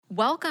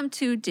Welcome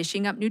to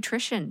Dishing Up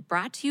Nutrition,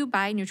 brought to you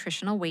by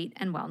Nutritional Weight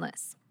and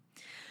Wellness.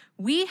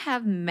 We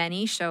have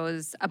many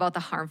shows about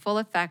the harmful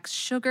effects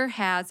sugar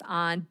has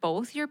on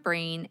both your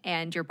brain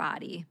and your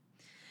body.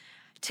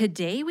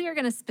 Today, we are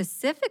going to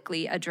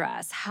specifically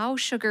address how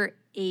sugar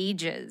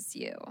ages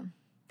you.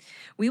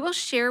 We will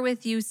share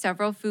with you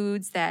several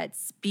foods that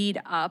speed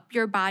up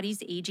your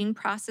body's aging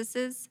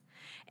processes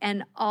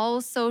and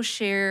also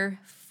share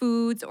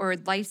foods or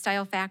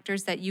lifestyle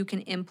factors that you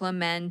can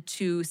implement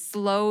to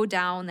slow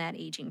down that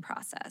aging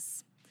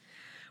process.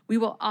 We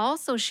will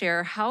also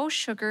share how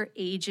sugar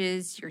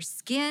ages your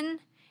skin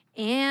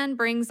and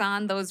brings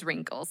on those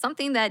wrinkles,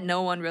 something that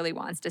no one really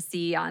wants to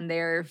see on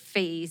their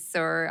face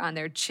or on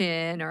their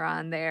chin or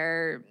on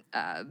their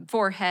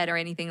forehead or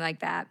anything like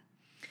that.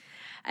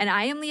 And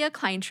I am Leah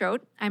Kleintrout.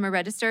 I'm a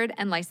registered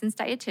and licensed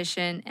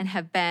dietitian and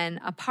have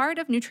been a part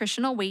of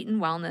Nutritional Weight and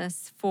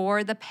Wellness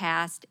for the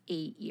past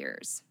 8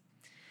 years.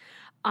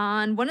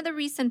 On one of the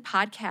recent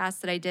podcasts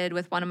that I did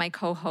with one of my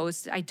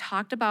co-hosts, I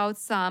talked about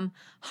some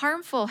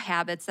harmful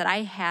habits that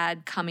I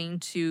had coming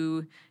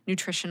to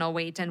nutritional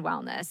weight and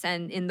wellness,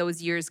 and in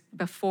those years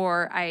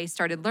before I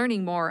started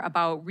learning more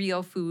about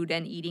real food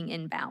and eating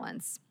in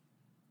balance.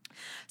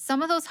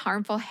 Some of those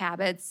harmful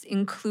habits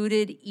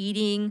included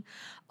eating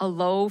a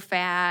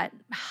low-fat,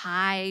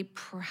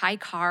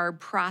 high-carb,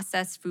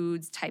 processed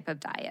foods type of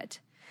diet.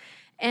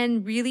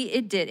 And really,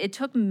 it did. It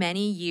took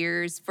many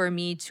years for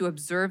me to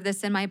observe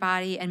this in my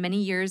body and many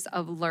years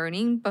of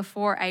learning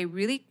before I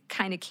really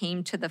kind of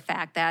came to the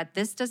fact that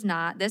this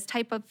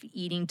type of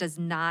eating does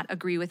not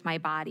agree with my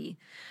body.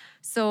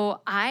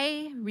 So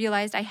I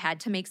realized I had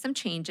to make some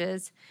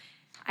changes.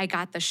 I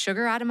got the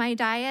sugar out of my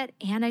diet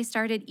and I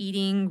started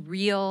eating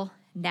real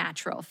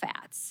natural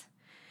fats.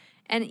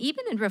 And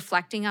even in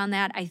reflecting on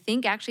that, I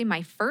think actually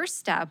my first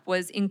step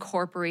was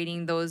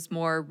incorporating those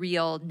more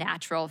real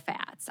natural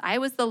fats. I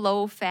was the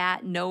low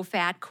fat, no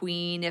fat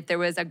queen. If there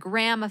was a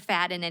gram of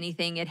fat in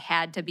anything, it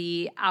had to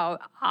be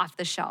out off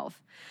the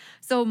shelf.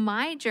 So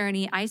my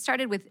journey, I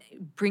started with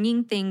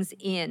bringing things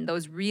in,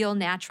 those real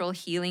natural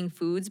healing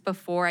foods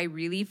before I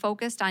really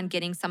focused on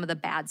getting some of the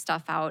bad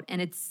stuff out.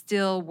 And it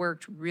still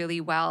worked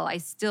really well. I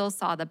still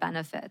saw the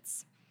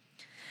benefits.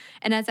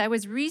 And as I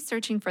was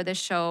researching for this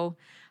show,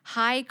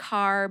 high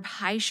carb,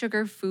 high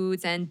sugar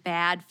foods and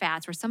bad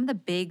fats were some of the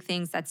big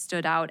things that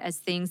stood out as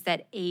things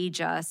that age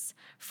us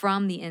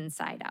from the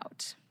inside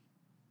out.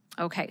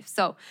 Okay,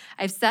 so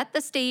I've set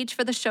the stage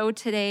for the show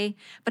today,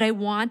 but I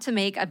want to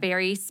make a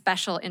very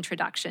special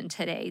introduction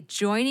today.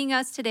 Joining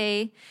us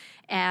today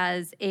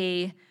as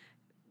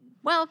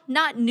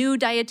not new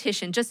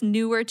dietitian, just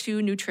newer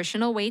to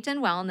nutritional weight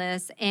and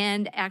wellness,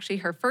 and actually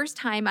her first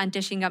time on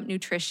Dishing Up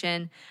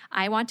Nutrition,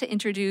 I want to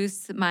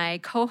introduce my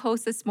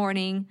co-host this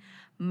morning,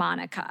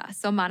 Monica.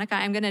 So Monica,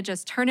 I'm going to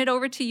just turn it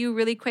over to you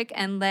really quick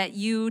and let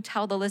you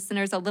tell the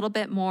listeners a little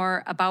bit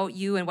more about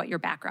you and what your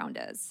background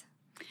is.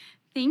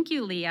 Thank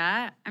you,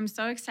 Leah. I'm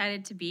so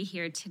excited to be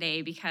here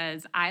today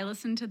because I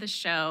listened to the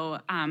show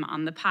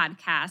on the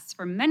podcast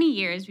for many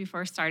years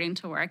before starting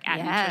to work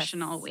at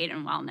Nutritional Weight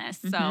and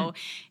Wellness. Mm-hmm. So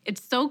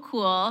it's so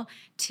cool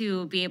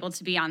to be able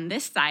to be on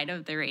this side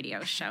of the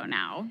radio show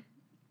now.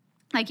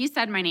 Like you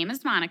said, my name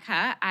is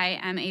Monica. I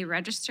am a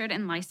registered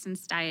and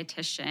licensed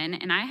dietitian,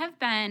 and I have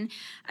been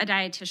a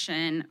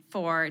dietitian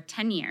for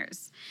 10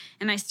 years.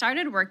 And I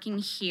started working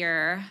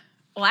here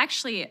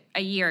actually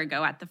a year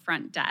ago at the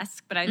front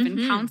desk, but I've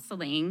been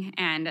counseling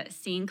and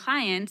seeing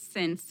clients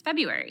since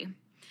February.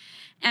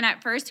 And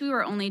at first we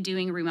were only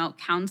doing remote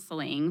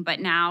counseling, but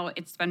now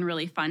it's been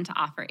really fun to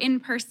offer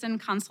in-person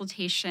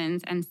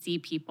consultations and see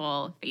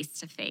people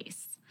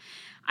face-to-face.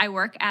 I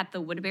work at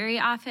the Woodbury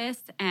office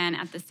and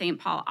at the St.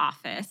 Paul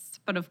office.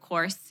 But of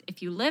course,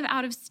 if you live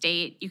out of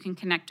state, you can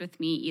connect with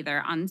me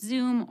either on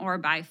Zoom or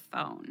by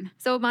phone.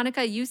 So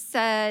Monica, you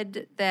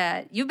said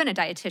that you've been a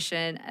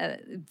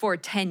dietitian for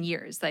 10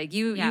 years. Like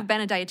you've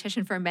been a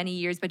dietitian for many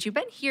years, but you've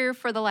been here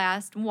for the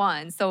last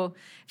one. So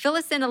fill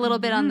us in a little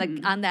bit on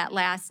that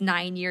last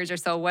 9 years or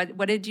so.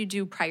 What did you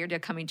do prior to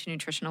coming to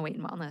Nutritional Weight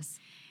and Wellness?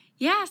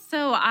 Yeah,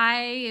 so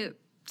I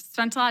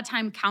spent a lot of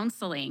time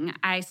counseling.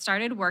 I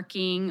started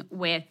working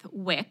with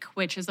WIC,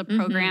 which is a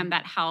program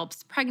that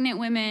helps pregnant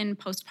women,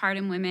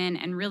 postpartum women,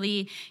 and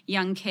really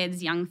young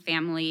kids, young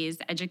families,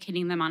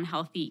 educating them on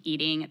healthy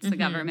eating. It's a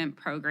government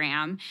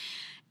program.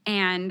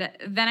 And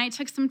then I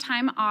took some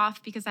time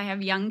off because I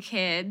have young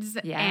kids.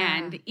 Yeah.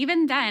 And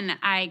even then,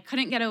 I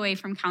couldn't get away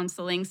from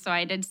counseling. So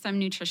I did some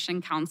nutrition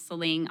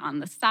counseling on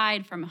the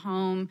side from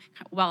home,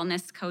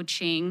 wellness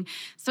coaching.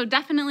 So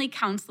definitely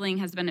counseling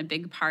has been a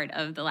big part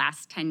of the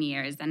last 10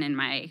 years and in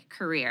my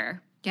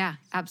career. Yeah,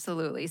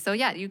 absolutely. So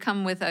yeah, you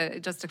come with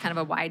just a kind of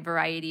a wide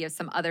variety of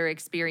some other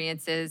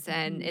experiences.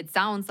 And it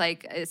sounds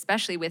like,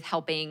 especially with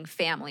helping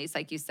families,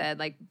 like you said,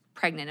 like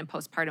pregnant and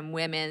postpartum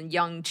women,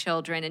 young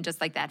children, and just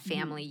like that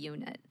family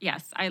unit.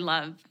 Yes, I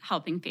love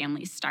helping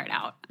families start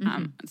out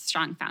a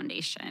strong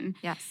foundation.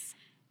 Yes.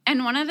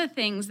 And one of the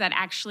things that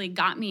actually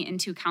got me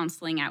into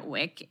counseling at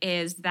WIC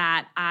is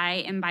that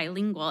I am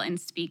bilingual and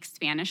speak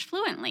Spanish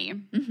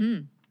fluently.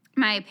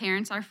 My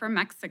parents are from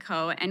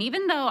Mexico, and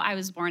even though I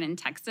was born in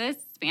Texas,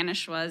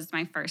 Spanish was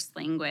my first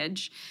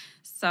language.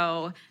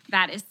 So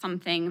that is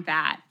something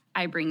that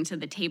I bring to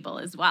the table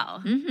as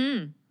well.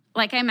 Mm-hmm.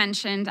 Like I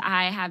mentioned,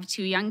 I have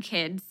 2 young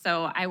kids,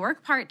 so I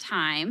work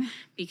part-time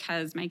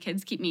because my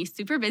kids keep me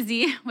super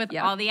busy with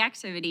all the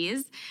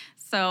activities.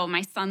 So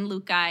my son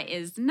Luca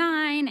is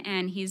 9,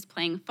 and he's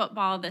playing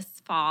football this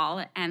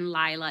fall, and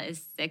Lila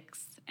is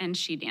 6, and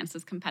she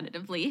dances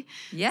competitively.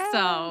 Yes.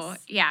 So,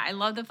 yeah, I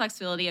love the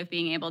flexibility of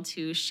being able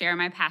to share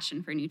my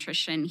passion for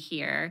nutrition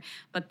here,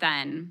 but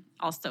then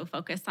also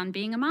focus on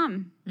being a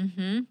mom.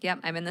 Mm-hmm. Yep,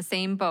 I'm in the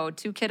same boat.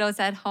 2 kiddos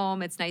at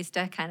home. It's nice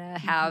to kind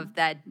of have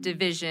that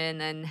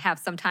division and have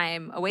some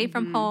time away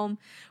from home,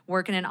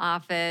 work in an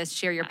office,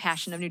 share your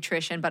passion of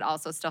nutrition, but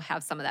also still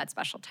have some of that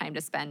special time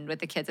to spend with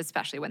the kids,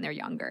 especially when they're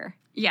younger.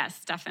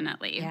 Yes,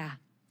 definitely. Yeah.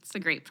 It's a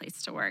great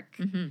place to work.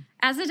 Mm-hmm.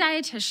 As a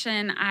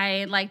dietitian,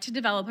 I like to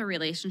develop a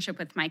relationship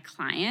with my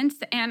clients,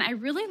 and I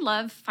really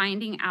love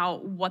finding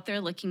out what they're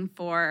looking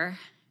for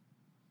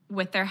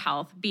with their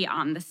health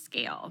beyond the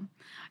scale.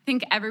 I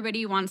think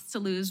everybody wants to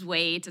lose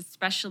weight,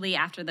 especially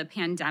after the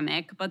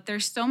pandemic, but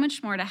there's so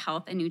much more to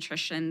health and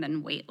nutrition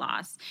than weight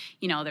loss.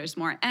 You know, there's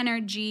more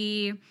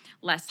energy,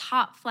 less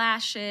hot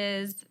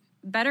flashes,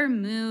 better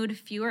mood,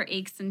 fewer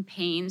aches and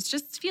pains,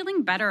 just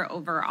feeling better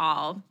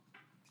overall.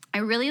 I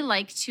really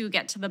like to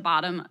get to the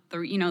bottom, the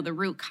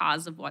root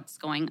cause of what's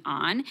going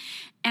on.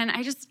 And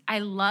I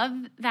love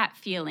that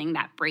feeling,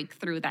 that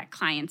breakthrough that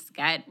clients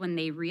get when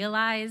they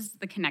realize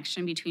the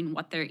connection between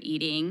what they're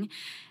eating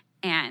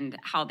and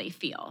how they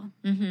feel.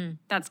 Mm-hmm.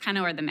 That's kind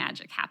of where the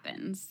magic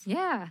happens.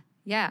 Yeah.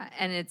 Yeah.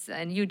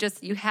 And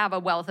you have a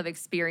wealth of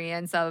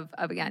experience of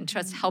again,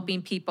 just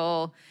helping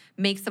people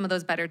make some of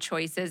those better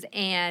choices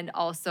and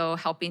also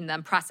helping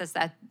them process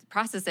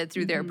it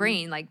through their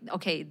brain. Like,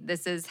 okay,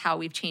 this is how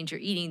we've changed your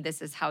eating. This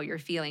is how you're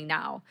feeling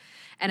now.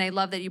 And I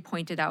love that you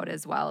pointed out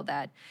as well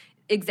that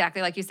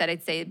exactly like you said,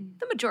 I'd say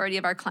the majority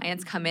of our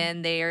clients come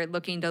in, they are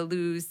looking to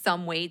lose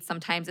some weight.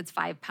 Sometimes it's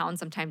 5 pounds,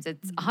 sometimes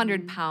it's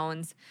 100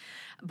 pounds.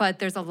 But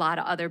there's a lot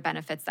of other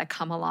benefits that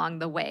come along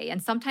the way.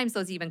 And sometimes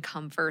those even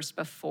come first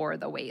before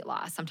the weight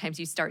loss. Sometimes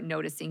you start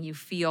noticing you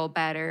feel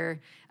better,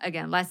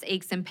 again, less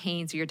aches and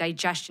pains, or your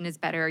digestion is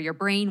better, or your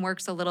brain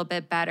works a little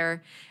bit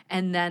better.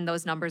 And then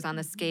those numbers on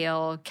the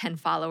scale can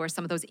follow, or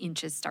some of those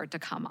inches start to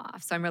come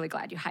off. So I'm really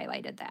glad you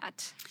highlighted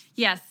that.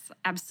 Yes,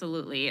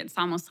 absolutely. It's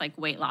almost like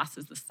weight loss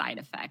is the side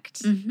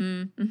effect.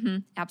 Mm-hmm, mm-hmm,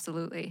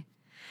 absolutely.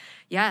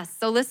 Yes.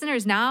 So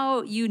listeners,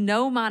 now you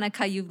know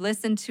Monica, you've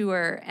listened to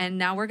her, and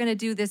now we're going to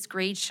do this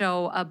great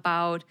show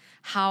about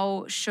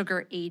how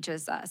sugar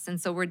ages us.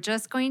 And so we're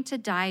just going to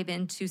dive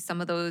into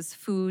some of those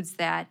foods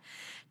that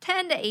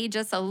tend to age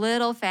us a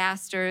little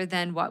faster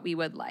than what we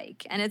would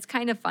like. And it's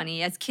kind of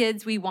funny. As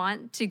kids, we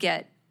want to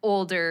get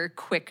older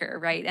quicker,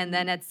 right? And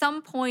then at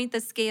some point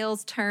the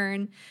scales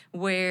turn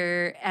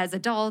where as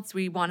adults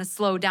we want to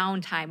slow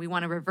down time. We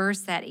want to reverse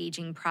that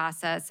aging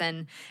process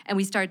and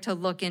we start to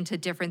look into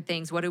different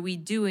things. What are we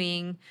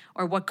doing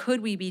or what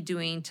could we be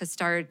doing to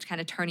start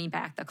kind of turning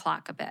back the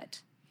clock a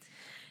bit?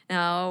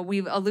 Now,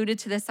 we've alluded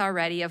to this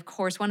already. Of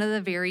course, one of the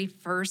very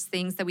first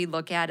things that we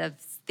look at of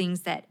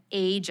things that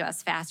age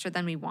us faster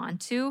than we want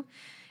to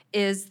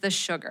is the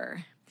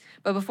sugar.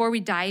 But before we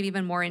dive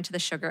even more into the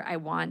sugar, I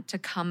want to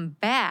come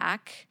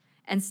back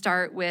and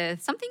start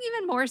with something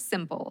even more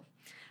simple,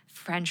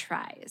 French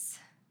fries.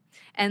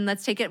 And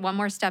let's take it one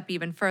more step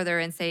even further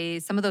and say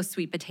some of those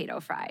sweet potato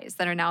fries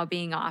that are now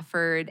being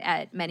offered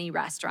at many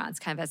restaurants,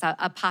 kind of as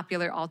a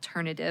popular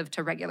alternative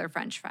to regular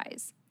French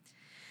fries.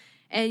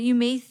 And you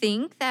may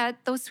think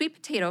that those sweet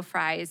potato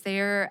fries,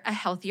 they're a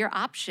healthier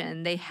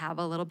option. They have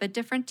a little bit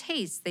different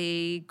taste.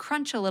 They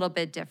crunch a little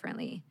bit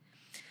differently.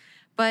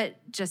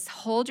 But just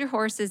hold your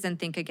horses and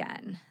think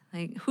again.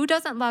 Like, who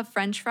doesn't love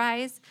French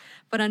fries?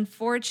 But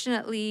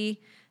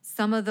unfortunately,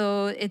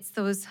 it's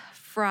those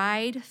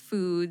fried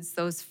foods,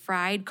 those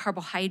fried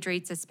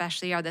carbohydrates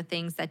especially, are the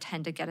things that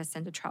tend to get us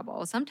into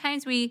trouble.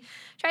 Sometimes we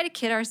try to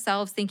kid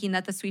ourselves thinking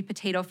that the sweet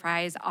potato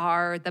fries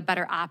are the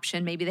better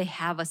option. Maybe they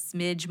have a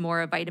smidge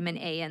more of vitamin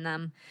A in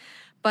them.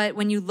 But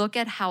when you look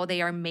at how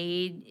they are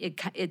made,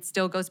 it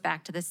still goes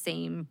back to the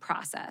same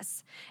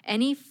process.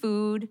 Any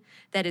food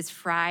that is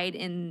fried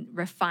in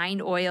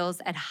refined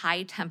oils at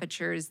high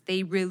temperatures,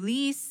 they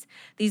release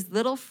these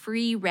little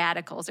free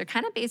radicals. They're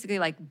kind of basically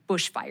like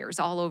bushfires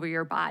all over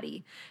your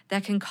body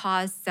that can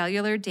cause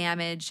cellular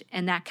damage,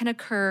 and that can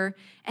occur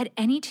at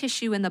any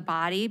tissue in the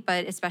body.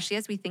 But especially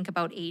as we think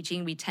about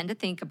aging, we tend to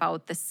think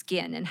about the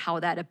skin and how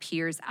that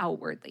appears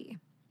outwardly.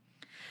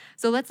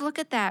 So let's look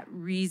at that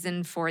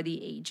reason for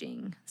the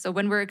aging. So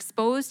when we're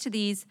exposed to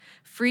these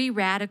free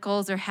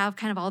radicals or have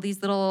kind of all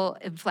these little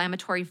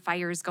inflammatory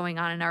fires going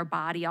on in our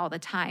body all the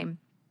time,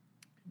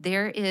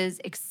 there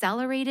is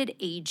accelerated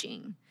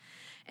aging.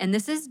 And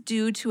this is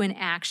due to an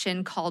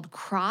action called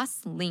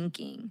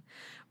cross-linking,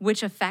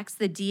 which affects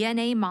the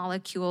DNA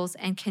molecules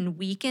and can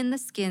weaken the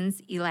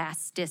skin's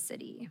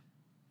elasticity.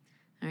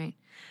 All right.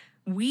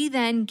 We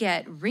then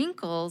get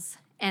wrinkles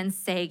and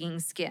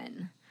sagging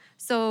skin.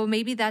 So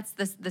maybe that's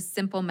the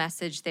simple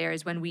message there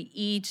is when we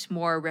eat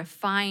more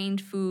refined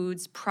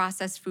foods,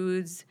 processed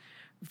foods,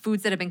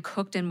 foods that have been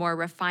cooked in more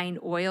refined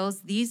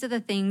oils, these are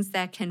the things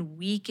that can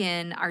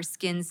weaken our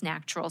skin's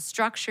natural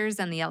structures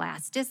and the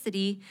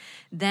elasticity.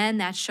 Then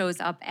that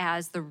shows up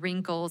as the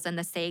wrinkles and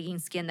the sagging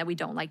skin that we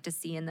don't like to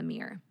see in the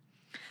mirror.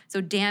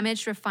 So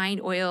damaged refined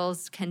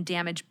oils can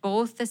damage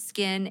both the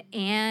skin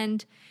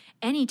and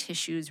any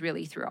tissues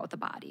really throughout the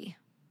body.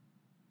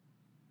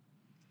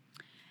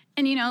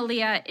 And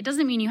Leah, it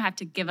doesn't mean you have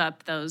to give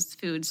up those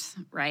foods,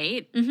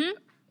 right? Mm-hmm.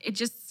 It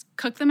just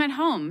cook them at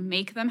home,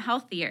 make them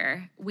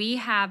healthier. We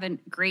have a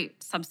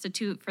great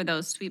substitute for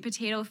those sweet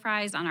potato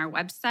fries on our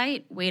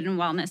website,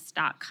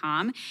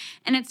 weightandwellness.com.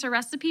 And it's a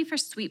recipe for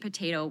sweet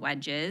potato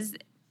wedges.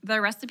 The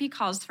recipe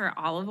calls for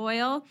olive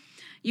oil.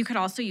 You could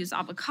also use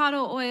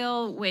avocado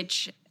oil,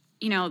 which,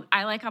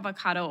 I like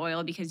avocado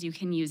oil because you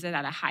can use it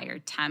at a higher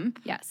temp.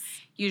 Yes.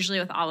 Usually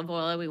with olive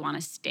oil, we want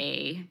to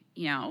stay,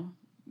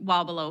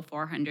 well below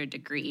 400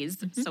 degrees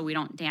so we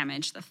don't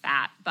damage the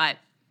fat. But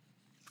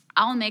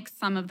I'll mix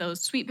some of those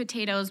sweet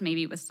potatoes,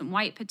 maybe with some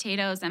white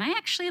potatoes. And I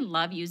actually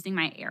love using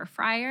my air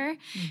fryer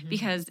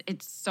because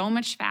it's so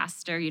much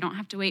faster. You don't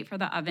have to wait for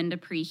the oven to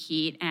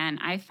preheat. And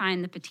I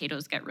find the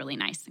potatoes get really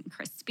nice and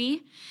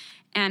crispy.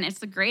 And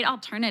it's a great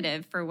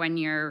alternative for when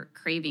you're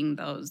craving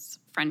those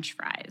French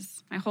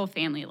fries. My whole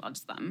family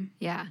loves them.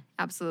 Yeah,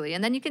 absolutely.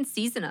 And then you can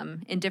season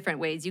them in different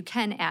ways. You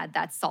can add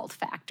that salt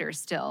factor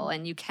still.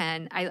 And you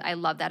can, I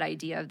love that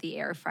idea of the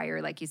air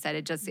fryer. Like you said,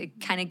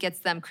 it kind of gets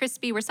them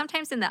crispy, where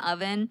sometimes in the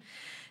oven,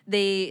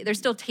 they're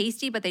still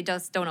tasty, but they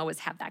just don't always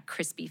have that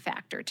crispy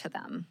factor to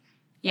them.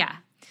 Yeah.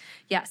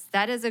 Yes,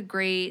 that is a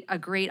great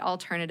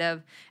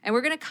alternative. And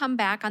we're going to come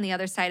back on the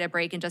other side of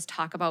break and just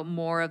talk about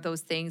more of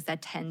those things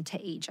that tend to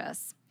age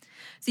us.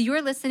 So you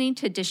are listening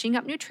to Dishing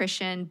Up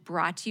Nutrition,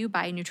 brought to you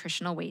by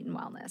Nutritional Weight and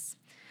Wellness.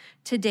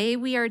 Today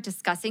we are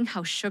discussing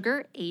how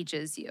sugar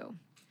ages you.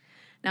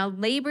 Now,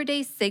 Labor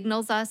Day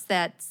signals us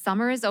that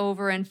summer is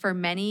over, and for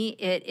many,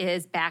 it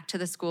is back to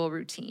the school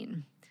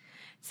routine.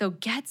 So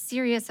get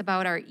serious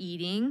about our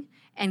eating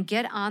and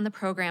get on the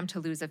program to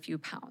lose a few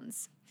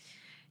pounds.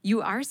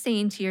 You are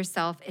saying to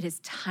yourself, it is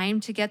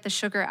time to get the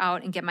sugar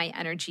out and get my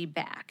energy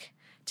back.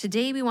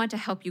 Today, we want to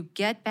help you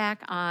get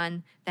back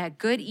on that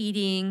good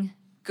eating,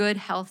 good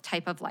health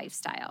type of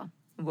lifestyle.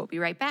 We'll be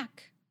right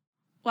back.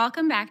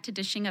 Welcome back to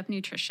Dishing Up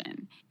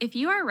Nutrition. If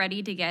you are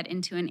ready to get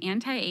into an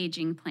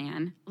anti-aging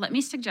plan, let me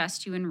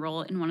suggest you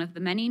enroll in one of the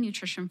many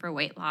Nutrition for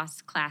Weight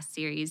Loss class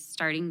series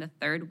starting the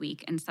 3rd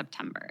week in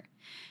September.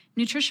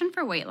 Nutrition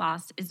for Weight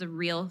Loss is a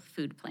real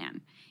food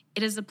plan.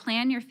 It is a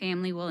plan your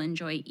family will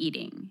enjoy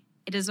eating.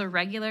 It is a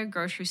regular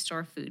grocery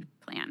store food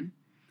plan,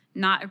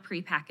 not a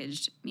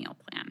prepackaged meal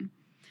plan.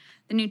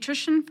 The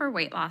Nutrition for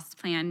Weight Loss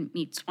plan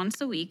meets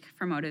once a week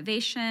for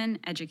motivation,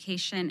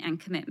 education, and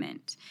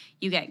commitment.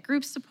 You get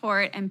group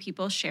support and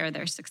people share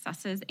their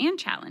successes and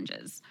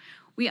challenges.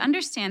 We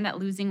understand that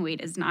losing weight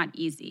is not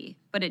easy,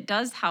 but it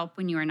does help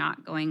when you are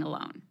not going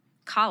alone.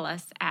 Call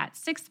us at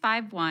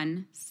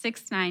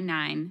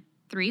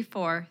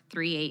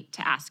 651-699-3438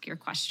 to ask your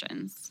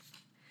questions.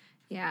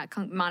 Yeah,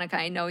 Monica,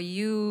 I know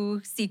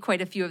you see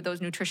quite a few of those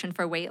Nutrition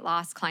for Weight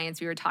Loss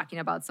clients. We were talking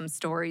about some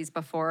stories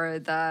before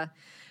the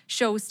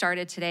show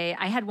started today.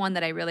 I had one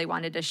that I really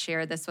wanted to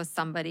share. This was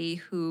somebody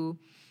who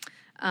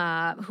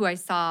I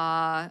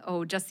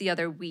saw, just the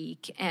other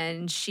week,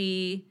 and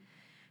she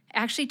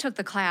actually took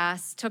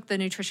the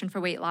Nutrition for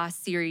Weight Loss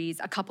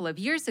series a couple of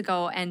years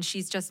ago, and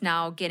she's just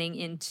now getting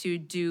into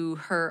do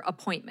her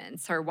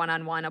appointments, her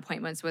one-on-one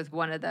appointments with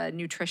one of the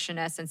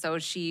nutritionists, and so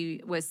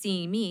she was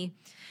seeing me.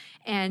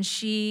 And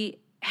she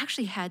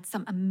actually had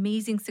some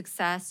amazing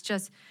success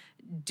just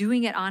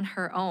doing it on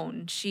her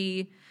own.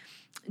 She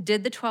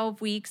did the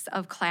 12 weeks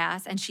of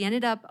class, and she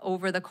ended up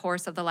over the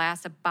course of the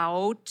last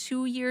about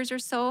 2 years or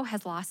so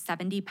has lost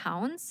 70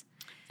 pounds.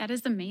 That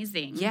is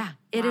amazing. Yeah,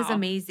 it is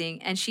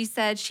amazing. And she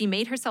said she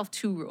made herself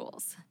 2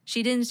 rules.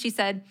 She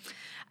said,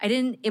 I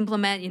didn't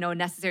implement,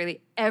 necessarily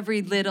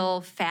every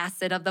little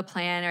facet of the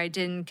plan, or I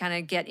didn't kind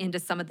of get into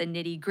some of the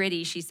nitty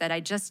gritty. She said,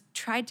 I just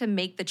tried to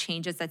make the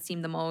changes that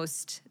seemed to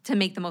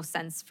make the most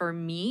sense for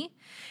me.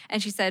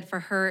 And she said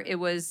for her, it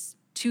was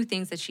 2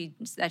 things that she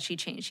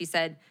changed. She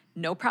said,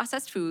 no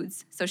processed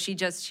foods. So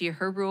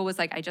her rule was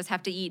like, I just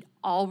have to eat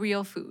all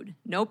real food,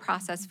 no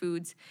processed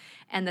foods.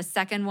 And the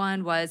second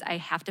one was I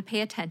have to pay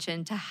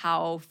attention to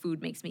how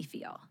food makes me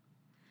feel.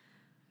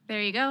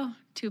 There you go.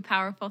 2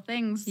 powerful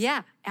things.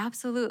 Yeah,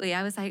 absolutely.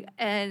 I was like,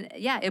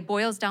 it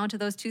boils down to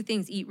those 2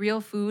 things: eat real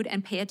food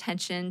and pay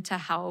attention to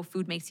how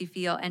food makes you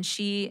feel. And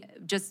she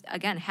just,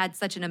 again, had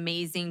such an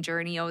amazing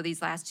journey over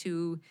these last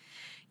 2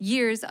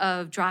 years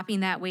of dropping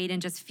that weight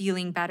and just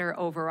feeling better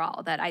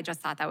overall, that I just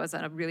thought that was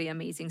a really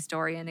amazing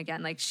story. And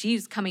again, like,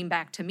 she's coming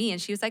back to me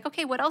and she was like,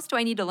 okay, what else do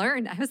I need to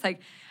learn? I was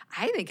like,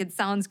 I think it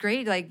sounds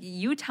great. Like,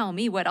 you tell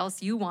me what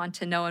else you want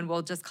to know and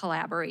we'll just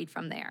collaborate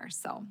from there.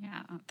 So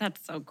yeah,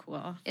 that's so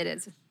cool. It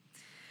is.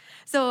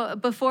 So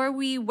before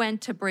we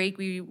went to break,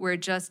 we were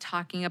just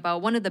talking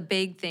about one of the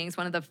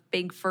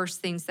big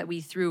first things that we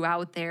threw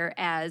out there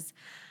as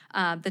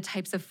the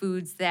types of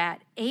foods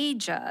that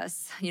age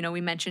us.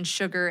 We mentioned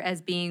sugar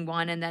as being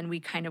one, and then we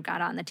kind of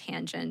got on the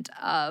tangent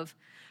of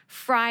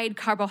fried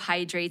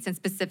carbohydrates, and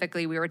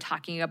specifically we were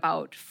talking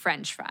about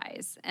French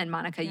fries. And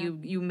Monica,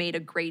 you made a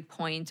great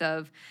point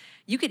of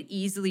you could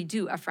easily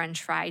do a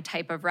French fry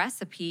type of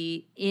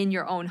recipe in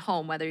your own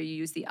home, whether you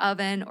use the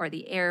oven or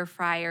the air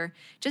fryer.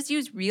 Just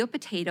use real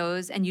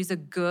potatoes and use a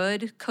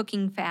good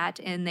cooking fat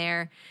in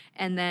there.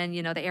 And then,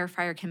 the air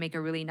fryer can make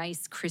a really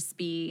nice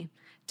crispy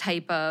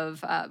type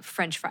of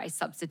French fry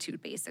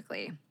substitute,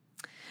 basically.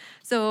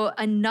 So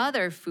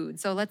another food,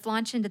 so let's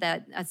launch into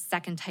that, a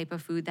second type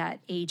of food that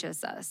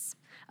ages us.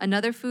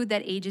 Another food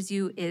that ages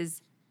you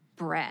is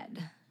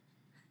bread.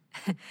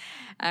 All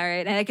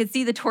right, and I can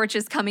see the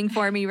torches coming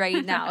for me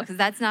right now because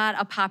that's not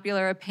a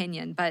popular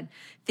opinion, but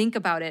think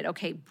about it.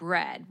 Okay,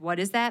 bread, what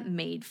is that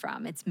made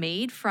from? It's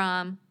made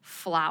from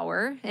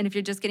flour, and if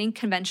you're just getting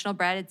conventional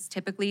bread, it's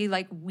typically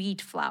like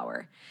wheat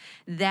flour.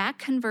 That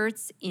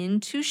converts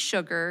into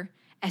sugar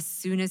as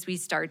soon as we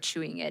start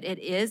chewing it. It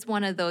is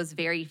one of those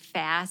very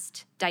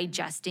fast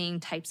digesting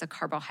types of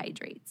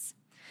carbohydrates.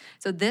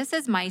 So this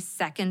is my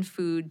second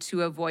food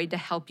to avoid to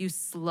help you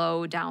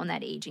slow down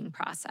that aging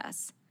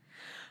process.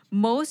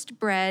 Most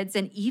breads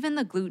and even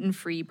the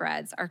gluten-free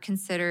breads are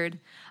considered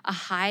a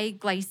high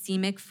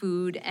glycemic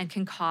food and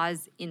can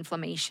cause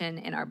inflammation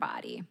in our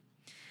body.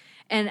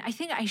 And I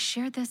think I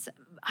shared this,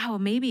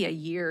 maybe a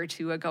year or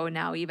two ago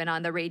now, even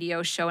on the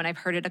radio show, and I've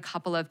heard it a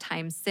couple of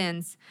times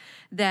since,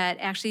 that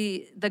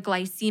actually the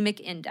glycemic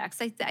index,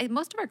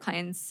 most of our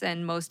clients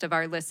and most of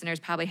our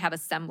listeners probably have a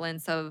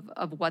semblance of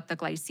what the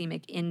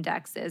glycemic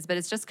index is, but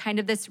it's just kind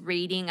of this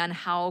rating on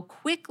how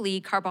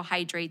quickly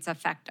carbohydrates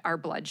affect our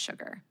blood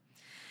sugar.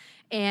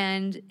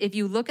 And if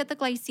you look at the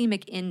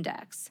glycemic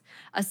index,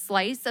 a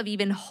slice of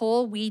even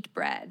whole wheat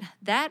bread,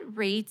 that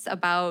rates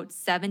about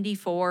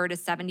 74 to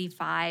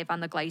 75 on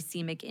the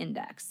glycemic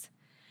index.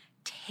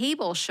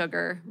 Table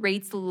sugar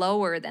rates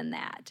lower than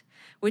that,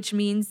 which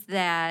means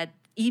that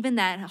even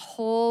that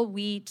whole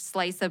wheat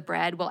slice of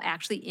bread will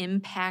actually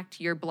impact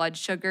your blood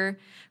sugar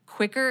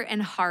quicker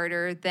and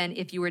harder than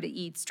if you were to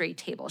eat straight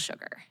table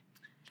sugar.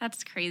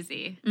 That's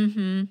crazy.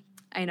 Mm-hmm.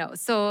 I know.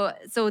 So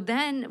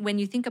then when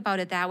you think about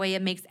it that way,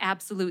 it makes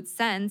absolute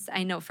sense.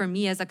 I know for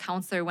me as a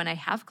counselor, when I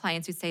have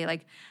clients who say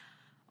like,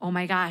 oh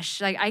my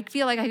gosh, like I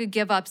feel like I could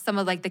give up some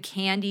of like the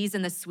candies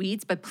and the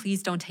sweets, but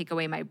please don't take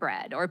away my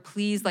bread, or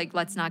please like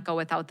let's not go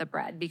without the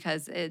bread,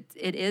 because it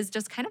is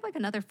just kind of like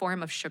another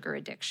form of sugar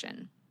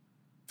addiction.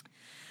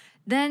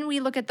 Then we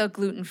look at the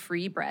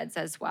gluten-free breads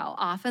as well.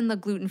 Often the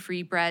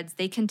gluten-free breads,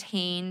 they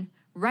contain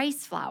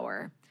rice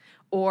flour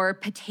or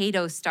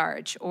potato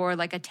starch or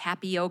like a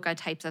tapioca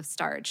types of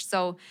starch.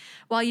 So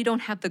while you don't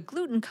have the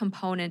gluten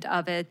component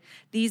of it,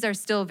 these are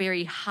still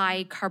very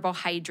high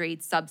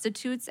carbohydrate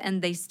substitutes,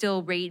 and they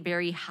still rate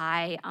very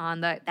high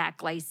on that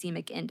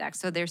glycemic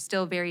index. So they're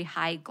still very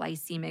high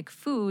glycemic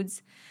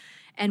foods.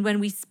 And when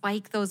we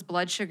spike those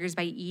blood sugars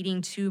by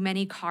eating too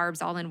many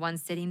carbs all in one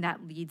sitting,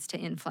 that leads to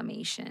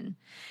inflammation.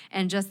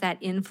 And just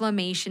that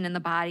inflammation in the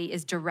body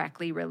is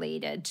directly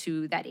related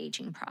to that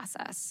aging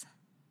process.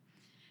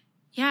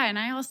 Yeah, and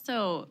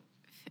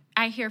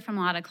I hear from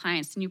a lot of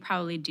clients, and you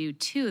probably do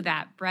too,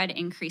 that bread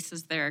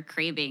increases their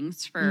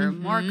cravings for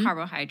more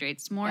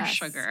carbohydrates, more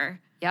sugar.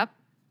 Yep.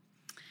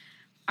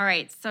 All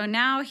right, so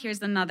now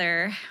here's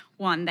another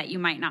one that you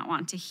might not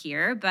want to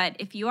hear, but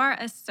if you are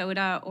a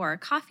soda or a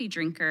coffee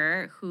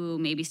drinker who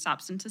maybe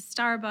stops into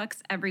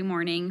Starbucks every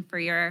morning for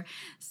your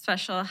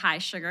special high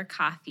sugar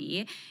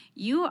coffee,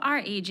 you are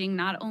aging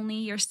not only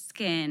your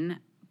skin,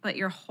 but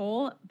your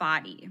whole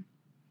body.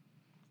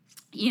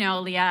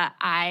 Leah,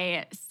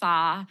 I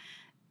saw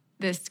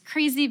this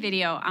crazy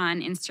video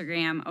on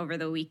Instagram over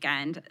the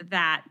weekend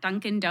that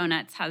Dunkin'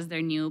 Donuts has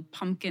their new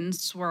pumpkin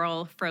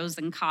swirl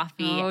frozen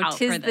coffee out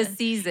for the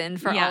season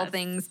for all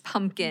things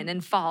pumpkin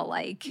and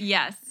fall-like.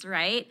 Yes,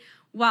 right?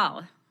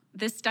 Well,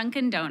 this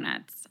Dunkin'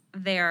 Donuts,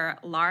 their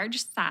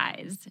large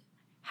size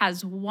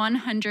has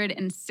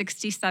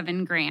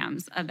 167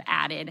 grams of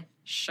added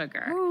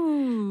sugar.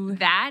 Ooh.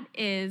 That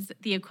is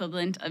the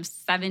equivalent of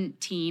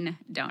 17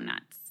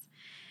 donuts.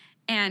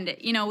 And,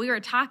 we were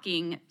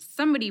talking,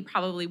 somebody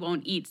probably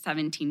won't eat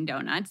 17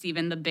 donuts,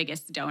 even the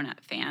biggest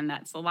donut fan.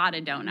 That's a lot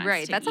of donuts.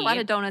 Right, that's a lot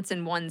of donuts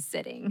in one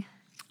sitting.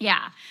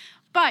 Yeah,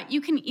 but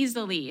you can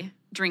easily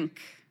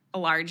drink a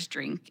large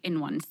drink in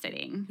one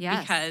sitting.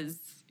 Yes. Because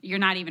you're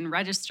not even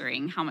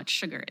registering how much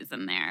sugar is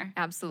in there.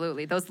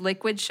 Absolutely. Those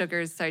liquid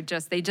sugars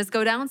they just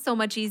go down so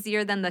much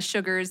easier than the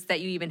sugars that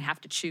you even have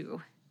to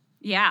chew.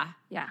 Yeah.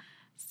 Yeah.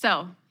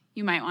 So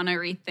you might want to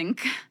rethink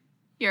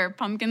your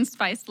pumpkin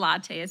spice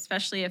latte,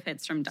 especially if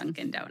it's from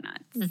Dunkin'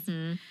 Donuts.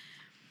 Mm-hmm.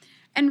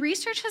 And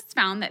research has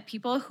found that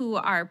people who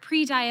are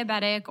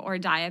pre-diabetic or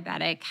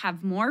diabetic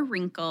have more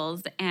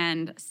wrinkles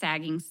and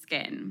sagging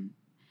skin.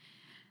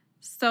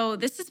 So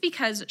this is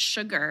because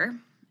sugar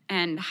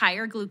and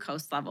higher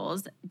glucose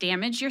levels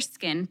damage your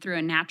skin through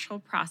a natural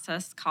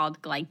process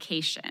called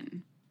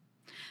glycation.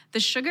 The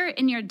sugar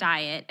in your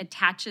diet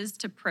attaches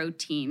to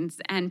proteins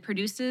and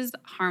produces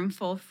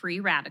harmful free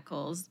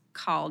radicals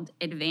called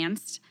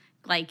advanced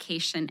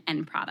glycation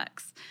end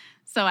products.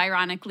 So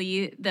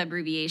ironically, the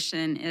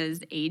abbreviation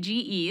is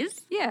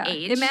AGEs. Yeah,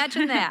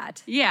 imagine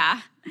that.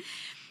 Yeah.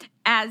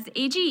 As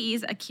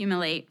AGEs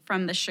accumulate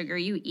from the sugar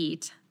you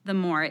eat, the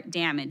more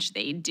damage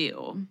they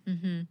do.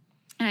 Mm-hmm.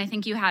 And I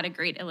think you had a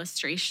great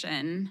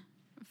illustration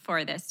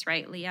for this,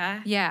 right,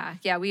 Leah?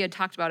 Yeah. We had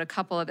talked about a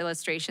couple of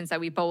illustrations that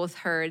we both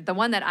heard. The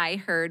one that I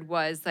heard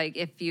was like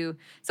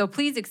so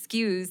please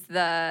excuse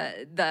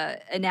the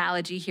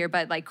analogy here,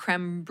 but like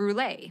creme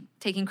brulee,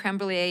 taking creme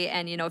brulee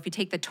and, if you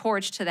take the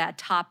torch to that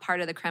top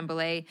part of the creme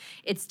brulee,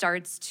 it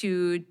starts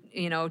to,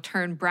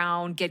 turn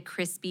brown, get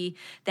crispy.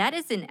 That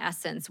is in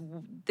essence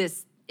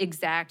this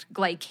exact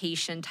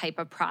glycation type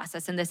of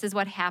process. And this is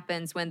what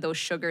happens when those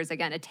sugars,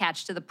 again,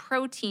 attach to the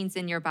proteins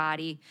in your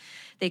body.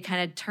 They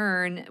kind of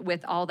turn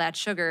with all that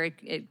sugar,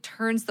 it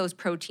turns those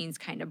proteins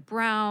kind of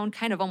brown,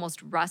 kind of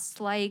almost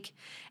rust-like,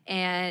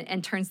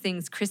 and turns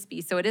things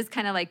crispy. So it is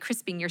kind of like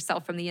crisping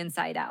yourself from the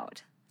inside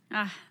out.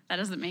 That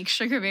doesn't make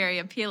sugar very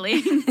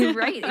appealing.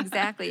 Right,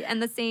 exactly.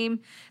 And the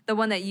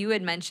one that you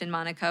had mentioned,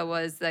 Monica,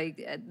 was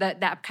like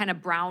that kind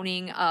of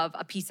browning of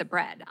a piece of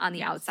bread on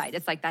the outside.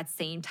 It's like that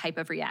same type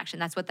of reaction.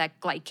 That's what that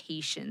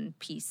glycation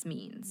piece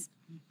means.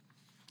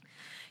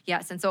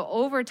 Yes, and so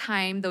over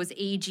time, those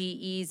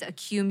AGEs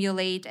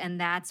accumulate, and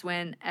that's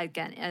when,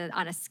 again,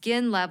 on a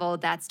skin level,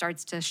 that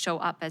starts to show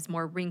up as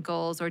more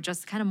wrinkles or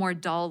just kind of more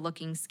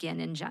dull-looking skin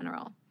in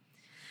general.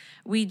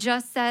 We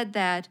just said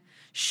that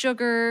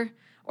sugar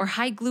or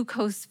high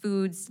glucose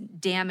foods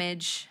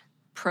damage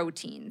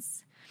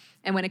proteins.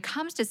 And when it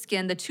comes to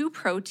skin, the two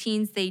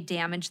proteins they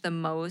damage the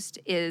most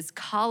is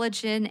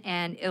collagen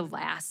and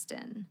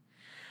elastin.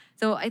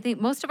 So I think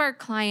most of our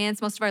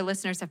clients, most of our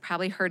listeners have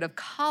probably heard of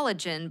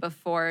collagen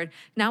before.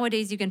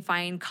 Nowadays, you can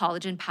find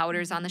collagen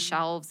powders on the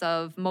shelves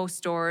of most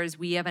stores.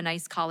 We have a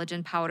nice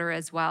collagen powder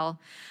as well.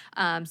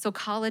 So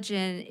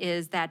collagen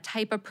is that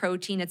type of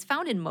protein. It's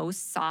found in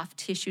most soft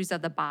tissues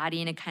of the body,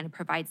 and it kind of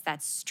provides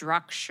that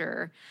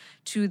structure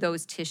to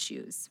those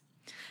tissues.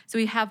 So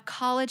we have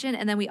collagen,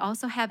 and then we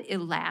also have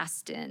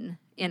elastin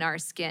in our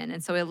skin.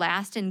 And so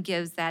elastin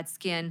gives that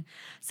skin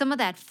some of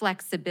that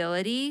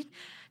flexibility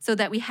so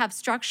that we have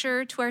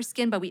structure to our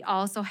skin, but we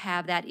also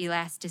have that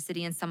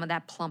elasticity and some of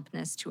that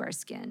plumpness to our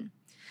skin.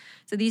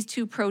 So these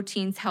two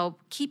proteins help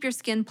keep your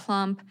skin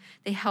plump.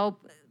 They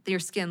help your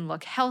skin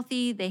look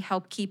healthy. They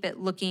help keep it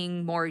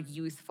looking more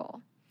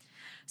youthful.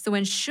 So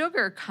when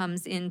sugar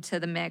comes into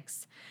the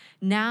mix,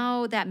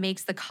 now that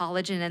makes the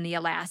collagen and the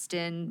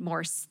elastin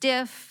more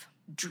stiff,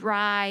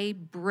 dry,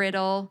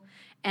 brittle,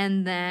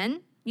 and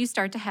then you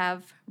start to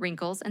have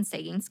wrinkles and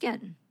sagging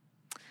skin.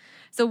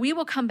 So we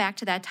will come back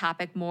to that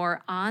topic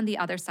more on the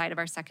other side of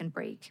our second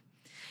break.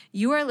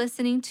 You are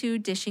listening to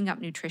Dishing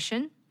Up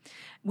Nutrition.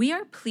 We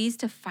are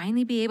pleased to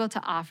finally be able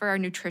to offer our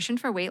Nutrition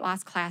for Weight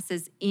Loss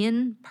classes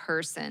in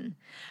person.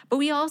 But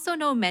we also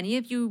know many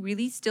of you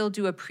really still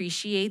do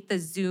appreciate the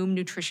Zoom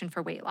Nutrition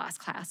for Weight Loss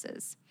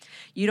classes.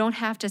 You don't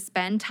have to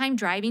spend time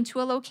driving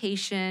to a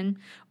location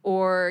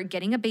or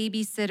getting a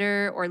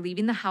babysitter or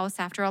leaving the house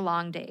after a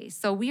long day.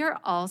 So we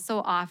are also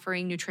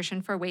offering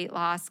Nutrition for Weight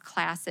Loss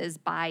classes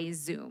by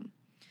Zoom.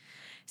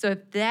 So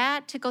if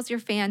that tickles your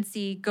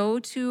fancy, go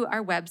to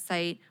our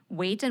website,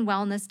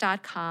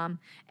 weightandwellness.com,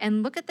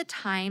 and look at the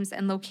times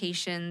and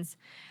locations.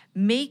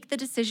 Make the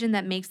decision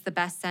that makes the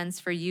best sense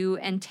for you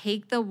and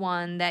take the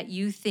one that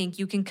you think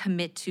you can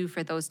commit to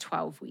for those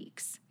 12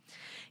 weeks.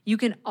 You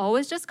can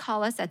always just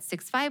call us at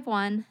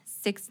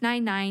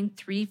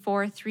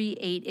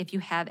 651-699-3438 if you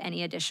have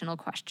any additional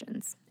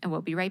questions, and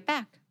we'll be right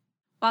back.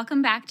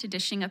 Welcome back to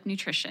Dishing Up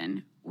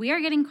Nutrition. We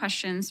are getting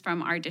questions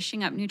from our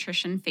Dishing Up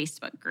Nutrition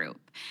Facebook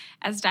group.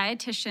 As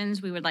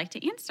dietitians, we would like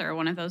to answer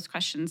one of those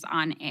questions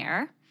on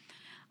air.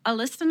 A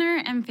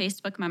listener and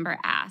Facebook member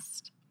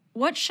asked,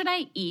 "What should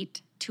I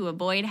eat to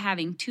avoid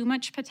having too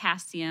much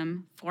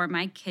potassium for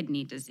my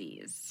kidney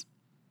disease?"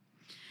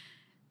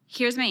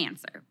 Here's my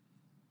answer.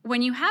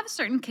 When you have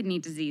certain kidney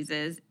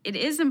diseases, it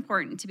is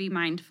important to be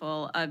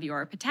mindful of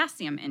your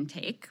potassium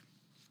intake.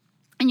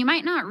 And you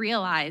might not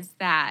realize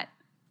that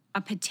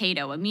a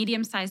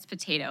medium-sized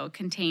potato,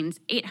 contains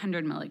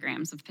 800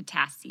 milligrams of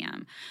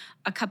potassium.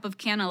 A cup of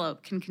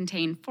cantaloupe can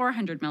contain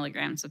 400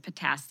 milligrams of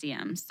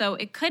potassium. So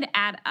it could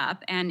add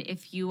up, and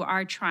if you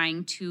are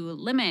trying to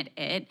limit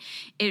it,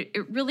 it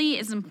really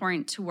is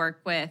important to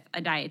work with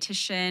a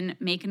dietitian,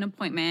 make an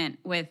appointment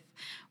with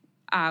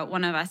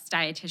one of us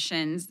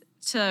dietitians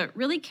to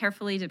really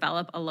carefully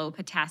develop a low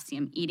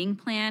potassium eating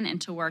plan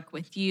and to work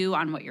with you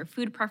on what your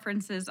food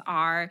preferences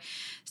are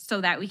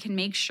so that we can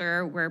make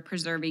sure we're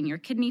preserving your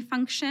kidney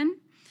function.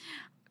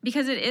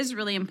 Because it is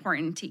really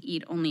important to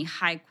eat only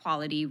high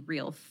quality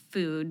real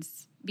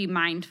foods, be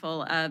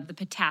mindful of the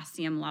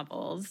potassium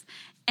levels,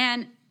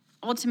 and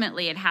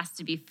ultimately it has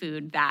to be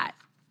food that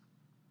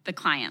the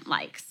client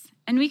likes.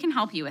 And we can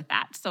help you with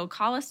that. So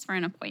call us for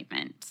an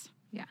appointment.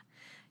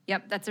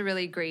 Yep, that's a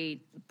really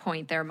great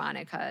point there,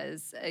 Monica,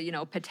 is,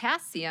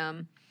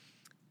 potassium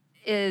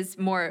is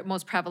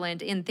most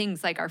prevalent in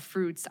things like our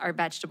fruits, our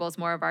vegetables,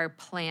 more of our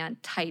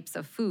plant types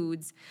of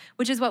foods,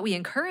 which is what we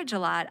encourage a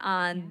lot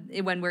on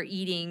when we're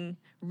eating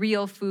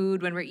real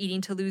food, when we're eating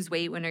to lose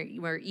weight, when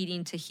we're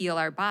eating to heal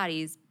our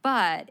bodies.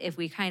 But if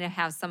we kind of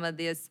have some of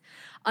this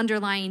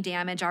underlying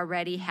damage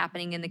already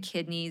happening in the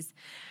kidneys,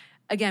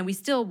 again, we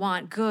still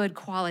want good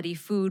quality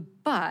food,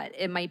 but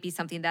it might be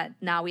something that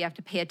now we have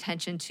to pay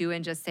attention to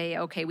and just say,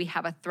 okay, we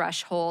have a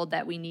threshold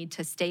that we need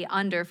to stay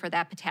under for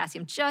that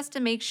potassium just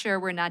to make sure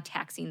we're not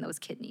taxing those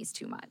kidneys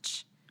too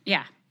much.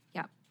 Yeah.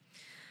 Yeah.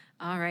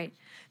 All right.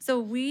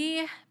 So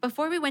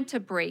before we went to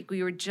break,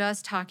 we were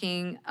just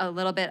talking a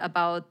little bit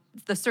about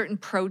the certain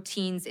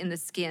proteins in the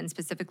skin,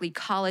 specifically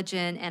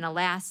collagen and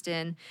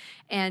elastin,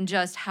 and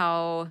just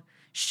how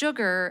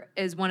sugar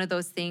is one of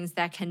those things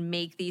that can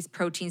make these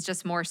proteins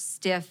just more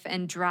stiff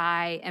and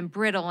dry and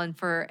brittle, and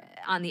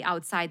on the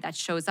outside that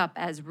shows up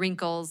as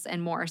wrinkles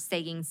and more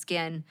sagging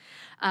skin.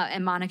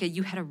 And Monica,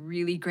 you had a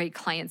really great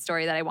client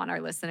story that I want our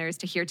listeners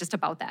to hear just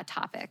about that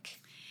topic.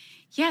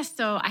 Yes.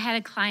 So I had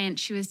a client,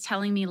 she was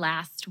telling me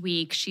last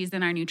week, she's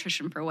in our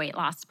Nutrition for Weight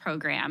Loss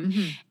program.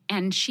 Mm-hmm.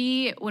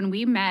 And when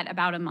we met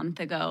about a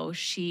month ago,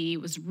 she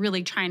was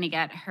really trying to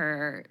get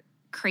her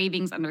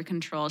cravings under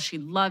control. She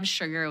loved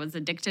sugar, was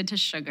addicted to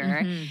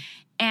sugar. Mm-hmm.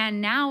 And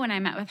now when I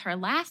met with her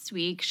last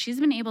week, she's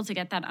been able to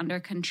get that under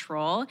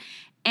control.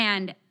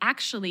 And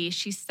actually,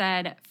 she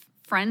said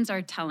friends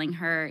are telling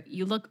her,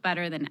 you look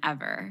better than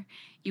ever.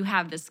 You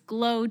have this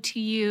glow to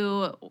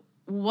you.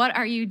 What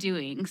are you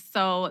doing?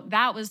 So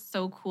that was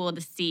so cool to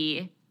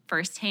see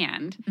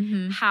firsthand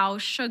how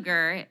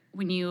sugar,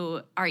 when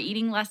you are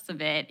eating less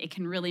of it, it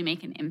can really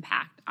make an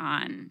impact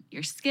on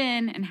your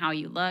skin and how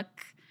you look.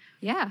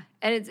 Yeah,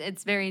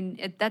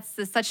 and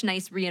that's such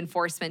nice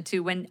reinforcement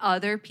too when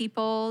other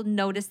people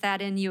notice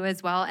that in you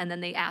as well, and then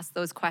they ask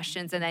those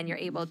questions, and then you're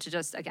able to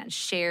just, again,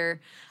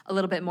 share a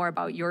little bit more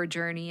about your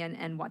journey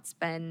and what's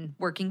been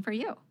working for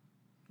you.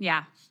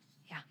 Yeah.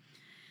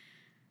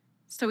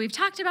 So we've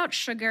talked about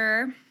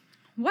sugar.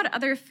 What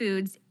other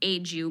foods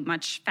age you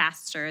much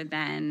faster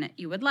than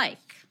you would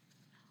like?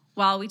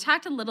 Well, we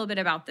talked a little bit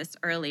about this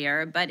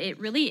earlier, but it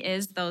really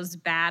is those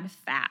bad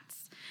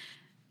fats.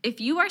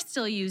 If you are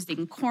still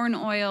using corn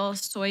oil,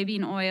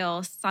 soybean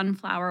oil,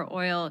 sunflower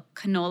oil,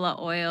 canola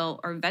oil,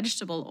 or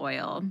vegetable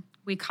oil,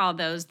 we call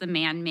those the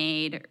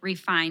man-made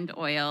refined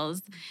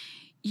oils,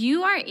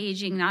 you are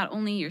aging not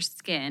only your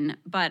skin,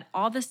 but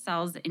all the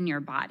cells in your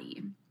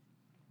body.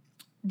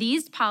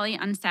 These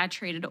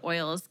polyunsaturated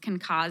oils can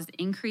cause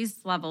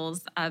increased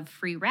levels of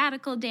free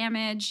radical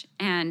damage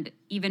and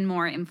even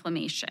more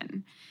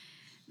inflammation.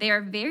 They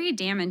are very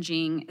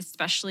damaging,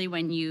 especially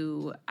when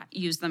you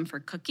use them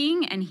for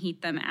cooking and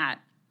heat them at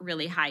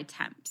really high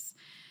temps.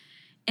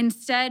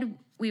 Instead,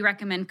 we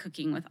recommend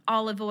cooking with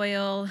olive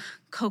oil,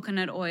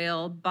 coconut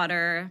oil,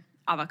 butter.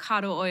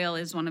 Avocado oil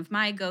is one of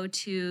my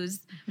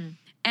go-tos. Mm-hmm.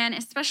 And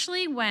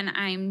especially when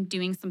I'm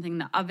doing something in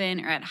the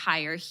oven or at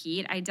higher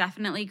heat, I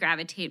definitely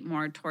gravitate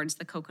more towards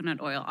the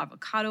coconut oil,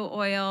 avocado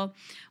oil.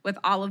 With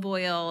olive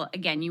oil,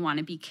 again, you want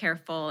to be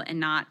careful and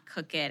not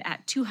cook it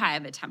at too high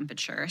of a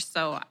temperature.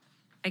 So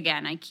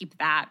again, I keep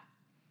that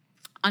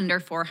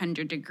under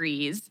 400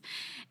 degrees.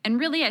 And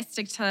really, I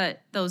stick to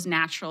those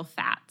natural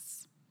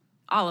fats,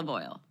 olive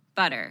oil,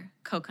 butter,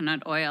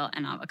 coconut oil,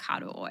 and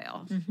avocado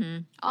oil. Mm-hmm.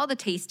 All the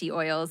tasty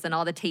oils and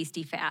all the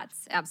tasty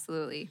fats,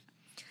 absolutely.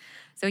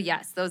 So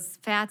yes, those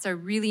fats are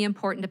really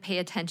important to pay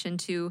attention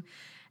to.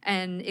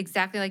 And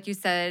exactly like you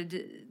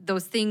said,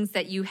 those things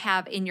that you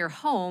have in your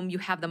home, you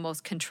have the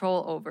most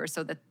control over.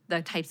 So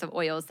the types of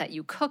oils that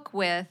you cook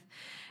with,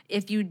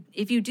 if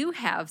you do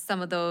have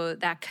some of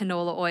that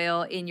canola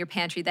oil in your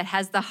pantry that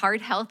has the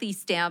Heart Healthy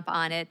stamp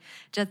on it,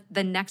 just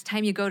the next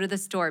time you go to the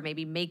store,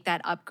 maybe make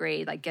that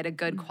upgrade, like get a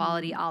good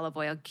quality olive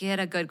oil, get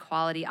a good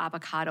quality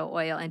avocado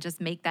oil, and just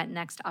make that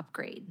next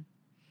upgrade.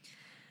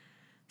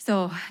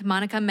 So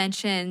Monica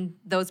mentioned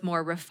those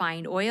more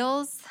refined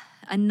oils.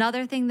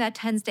 Another thing that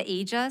tends to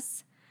age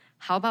us,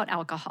 how about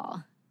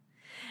alcohol?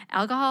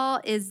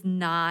 Alcohol is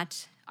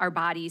not our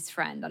body's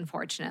friend,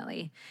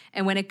 unfortunately.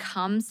 And when it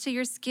comes to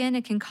your skin,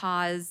 it can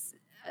cause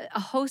a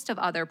host of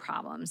other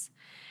problems.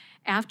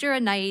 After a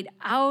night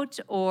out,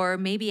 or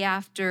maybe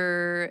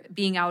after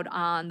being out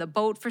on the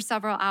boat for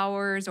several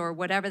hours, or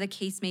whatever the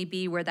case may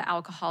be where the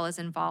alcohol is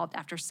involved,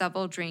 after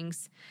several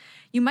drinks,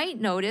 you might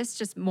notice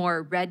just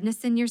more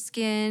redness in your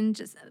skin,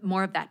 just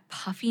more of that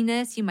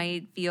puffiness. You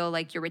might feel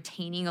like you're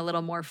retaining a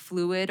little more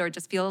fluid or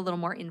just feel a little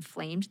more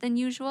inflamed than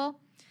usual.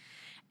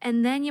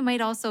 And then you might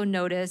also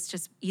notice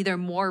just either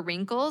more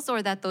wrinkles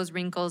or that those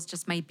wrinkles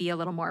just might be a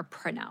little more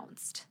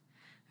pronounced.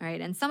 All right,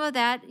 and some of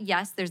that,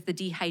 yes, there's the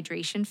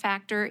dehydration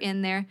factor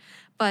in there,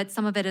 but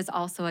some of it is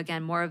also,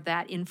 again, more of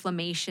that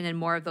inflammation and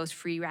more of those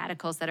free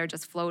radicals that are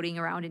just floating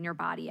around in your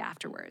body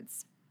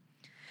afterwards.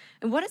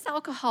 And what does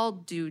alcohol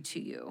do to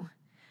you?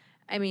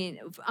 I mean,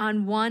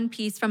 on one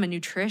piece, from a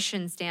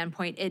nutrition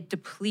standpoint, it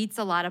depletes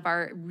a lot of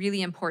our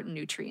really important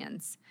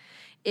nutrients.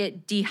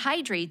 It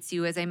dehydrates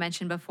you, as I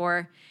mentioned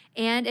before,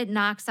 and it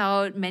knocks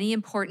out many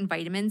important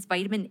vitamins.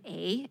 Vitamin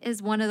A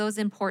is one of those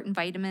important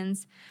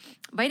vitamins.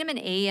 Vitamin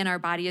A in our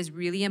body is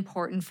really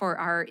important for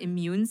our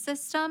immune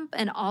system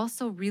and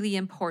also really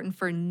important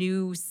for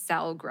new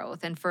cell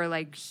growth and for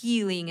like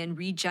healing and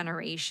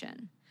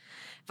regeneration.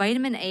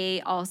 Vitamin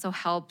A also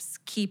helps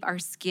keep our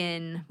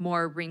skin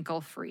more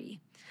wrinkle-free.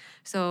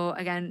 So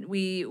again,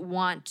 we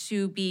want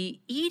to be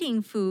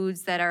eating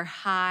foods that are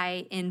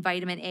high in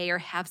vitamin A or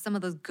have some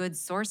of those good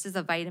sources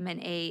of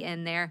vitamin A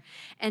in there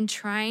and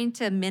trying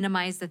to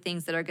minimize the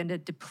things that are going to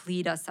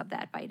deplete us of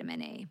that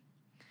vitamin A.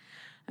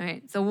 All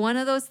right, so one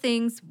of those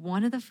things,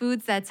 one of the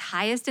foods that's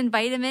highest in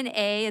vitamin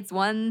A, it's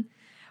one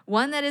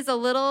that is a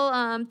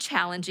little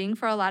challenging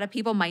for a lot of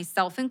people,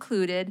 myself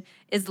included,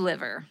 is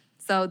liver.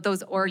 So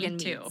those organ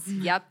meats.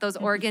 Yep, those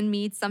organ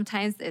meats,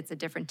 sometimes it's a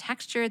different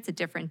texture, it's a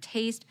different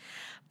taste.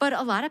 But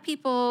a lot of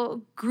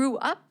people grew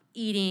up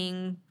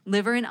eating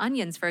liver and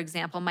onions, for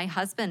example. My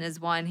husband is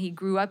one. He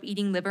grew up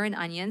eating liver and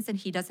onions, and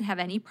he doesn't have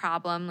any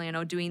problem,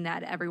 doing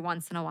that every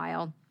once in a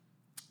while.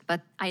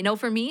 But I know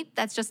for me,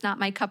 that's just not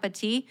my cup of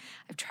tea.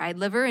 I've tried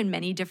liver in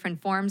many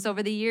different forms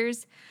over the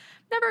years.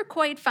 Never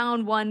quite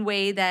found one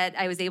way that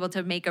I was able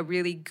to make a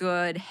really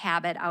good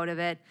habit out of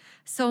it.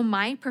 So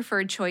my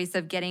preferred choice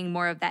of getting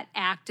more of that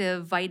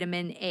active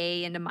vitamin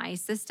A into my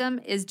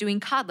system is doing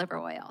cod liver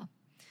oil.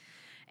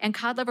 And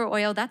cod liver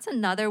oil, that's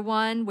another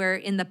one where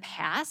in the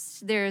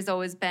past, there's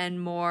always been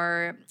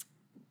more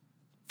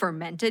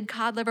fermented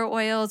cod liver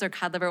oils or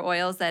cod liver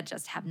oils that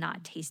just have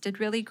not tasted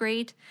really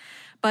great.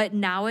 But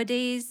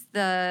nowadays,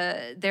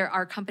 there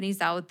are companies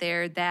out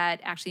there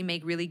that actually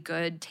make really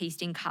good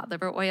tasting cod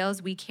liver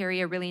oils. We carry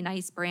a really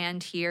nice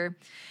brand here.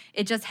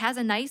 It just has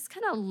a nice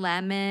kind of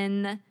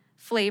lemon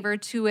flavor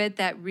to it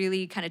that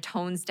really kind of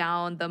tones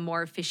down the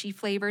more fishy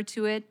flavor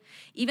to it.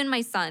 Even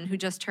my son, who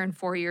just turned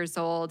 4 years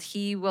old,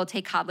 he will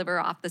take cod liver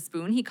off the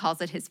spoon. He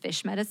calls it his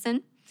fish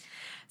medicine.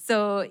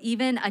 So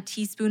even a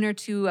teaspoon or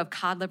two of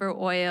cod liver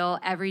oil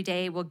every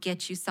day will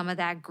get you some of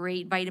that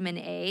great vitamin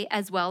A,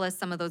 as well as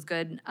some of those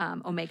good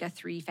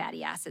omega-3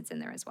 fatty acids in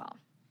there as well.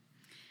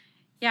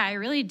 Yeah, I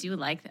really do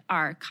like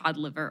our cod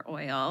liver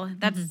oil.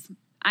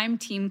 I'm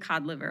team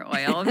cod liver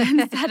oil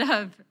instead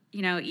of,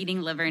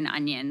 eating liver and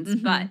onions.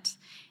 Mm-hmm. But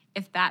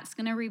if that's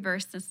going to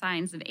reverse the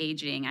signs of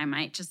aging, I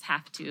might just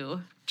have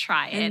to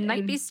try it. It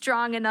might be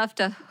strong enough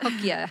to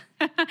hook you.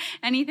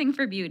 Anything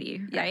for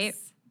beauty, right?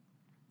 Yes.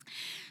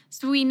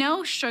 So we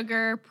know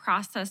sugar,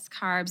 processed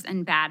carbs,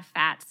 and bad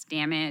fats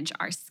damage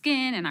our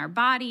skin and our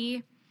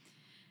body.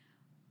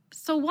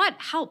 So what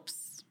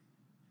helps?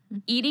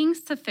 Eating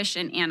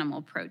sufficient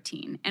animal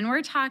protein. And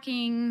we're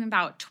talking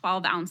about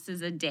 12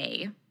 ounces a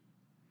day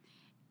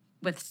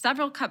with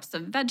several cups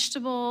of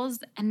vegetables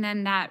and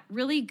then that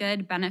really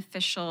good,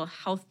 beneficial,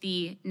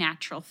 healthy,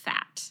 natural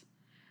fat.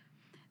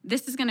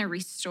 This is going to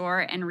restore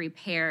and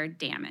repair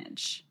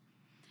damage.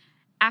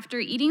 After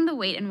eating the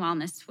Weight and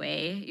Wellness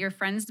Way, your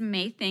friends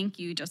may think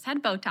you just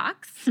had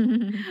Botox,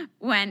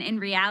 when in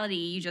reality,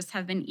 you just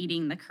have been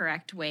eating the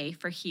correct way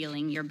for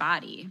healing your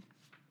body.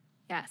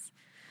 Yes.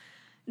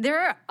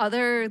 There are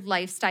other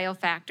lifestyle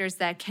factors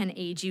that can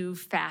age you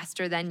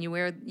faster than you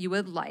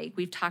would like.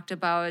 We've talked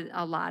about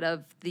a lot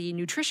of the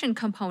nutrition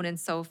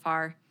components so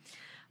far.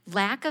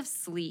 Lack of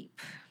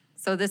sleep.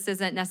 So this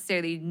isn't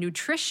necessarily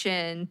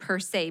nutrition per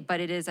se, but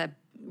it is a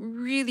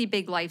really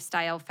big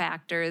lifestyle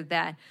factor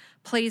that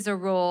plays a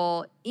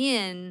role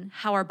in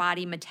how our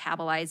body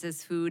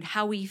metabolizes food,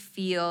 how we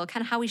feel,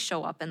 kind of how we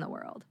show up in the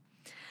world.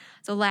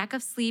 So lack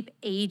of sleep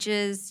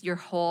ages your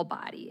whole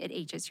body. It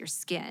ages your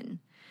skin,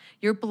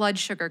 your blood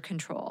sugar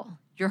control,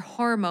 your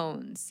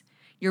hormones,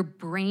 your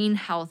brain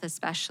health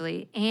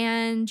especially,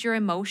 and your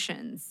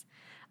emotions.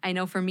 I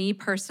know for me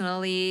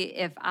personally,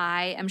 if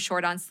I am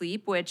short on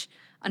sleep, which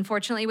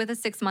unfortunately with a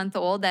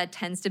 6-month-old, that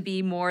tends to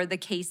be more the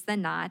case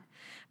than not,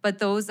 but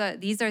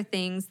these are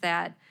things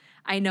that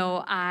I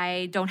know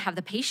I don't have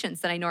the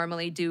patience that I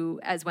normally do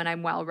as when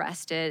I'm well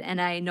rested.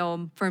 And I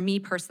know for me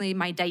personally,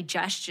 my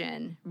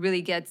digestion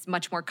really gets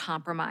much more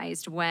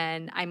compromised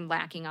when I'm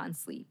lacking on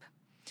sleep.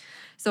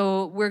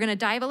 So we're going to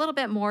dive a little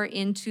bit more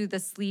into the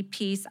sleep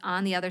piece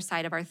on the other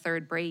side of our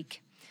third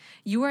break.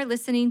 You are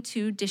listening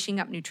to Dishing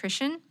Up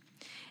Nutrition.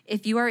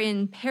 If you are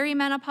in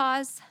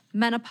perimenopause,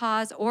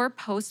 menopause, or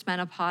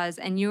postmenopause,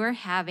 and you are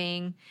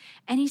having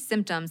any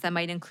symptoms that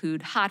might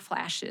include hot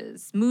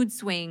flashes, mood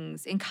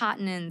swings,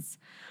 incontinence,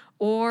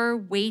 or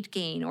weight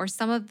gain, or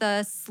some of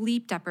the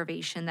sleep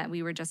deprivation that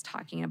we were just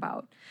talking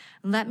about,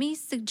 let me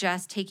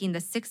suggest taking the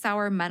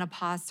 6-hour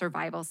Menopause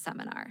Survival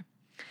Seminar.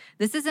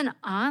 This is an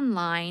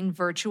online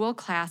virtual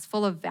class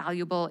full of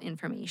valuable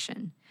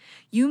information.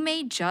 You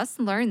may just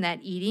learn that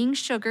eating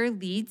sugar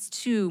leads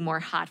to more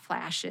hot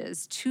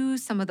flashes, to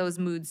some of those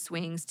mood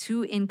swings,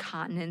 to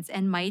incontinence,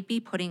 and might be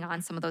putting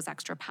on some of those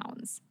extra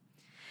pounds.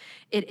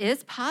 It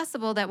is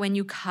possible that when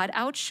you cut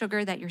out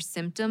sugar that your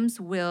symptoms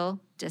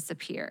will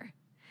disappear.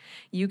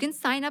 You can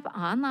sign up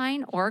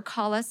online or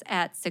call us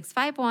at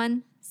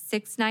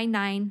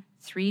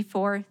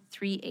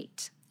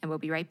 651-699-3438, and we'll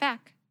be right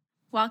back.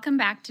 Welcome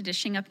back to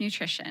Dishing Up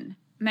Nutrition.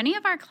 Many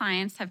of our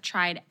clients have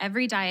tried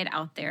every diet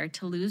out there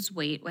to lose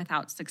weight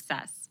without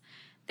success.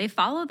 They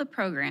follow the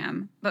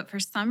program, but for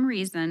some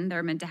reason,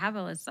 their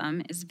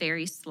metabolism is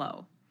very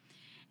slow.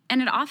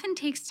 And it often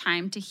takes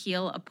time to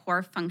heal a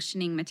poor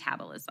functioning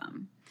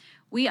metabolism.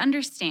 We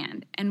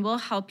understand and will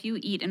help you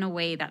eat in a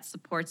way that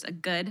supports a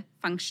good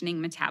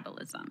functioning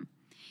metabolism.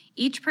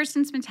 Each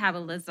person's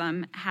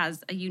metabolism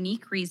has a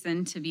unique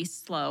reason to be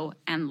slow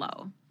and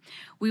low.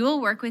 We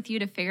will work with you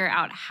to figure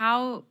out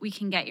how we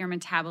can get your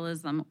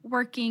metabolism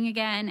working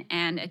again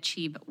and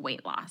achieve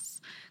weight loss.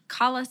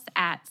 Call us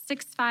at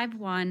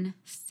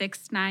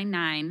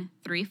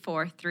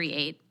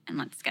 651-699-3438 and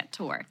let's get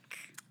to work.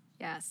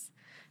 Yes.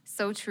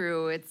 So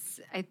true.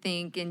 I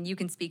think, and you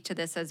can speak to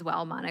this as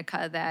well,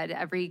 Monica, that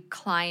every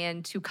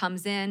client who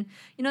comes in,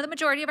 the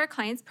majority of our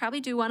clients probably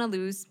do want to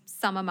lose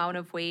some amount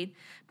of weight,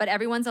 but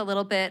everyone's a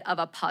little bit of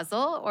a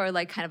puzzle or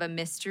like kind of a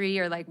mystery,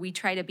 or like we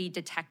try to be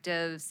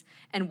detectives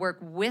and work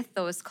with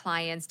those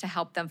clients to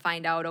help them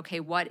find out, okay,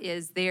 what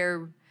is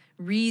their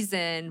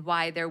reason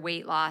why their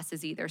weight loss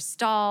is either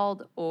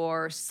stalled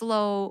or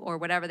slow or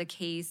whatever the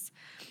case.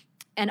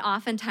 And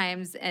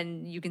oftentimes,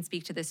 and you can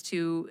speak to this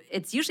too,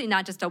 it's usually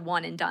not just a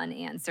one and done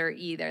answer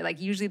either. Like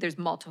usually there's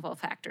multiple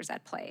factors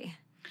at play.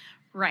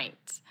 Right.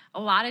 A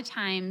lot of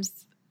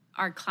times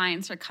our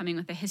clients are coming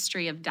with a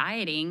history of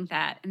dieting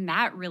and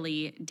that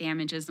really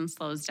damages and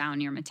slows down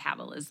your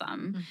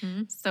metabolism.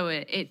 Mm-hmm. So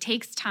it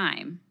takes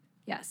time.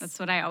 Yes. That's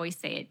what I always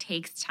say. It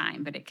takes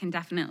time, but it can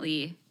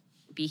definitely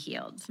be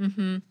healed.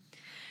 Mm-hmm.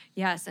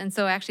 Yes. And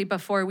so actually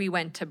before we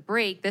went to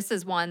break, this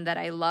is one that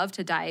I love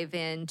to dive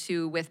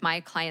into with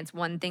my clients.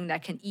 One thing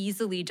that can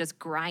easily just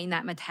grind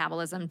that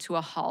metabolism to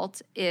a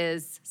halt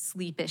is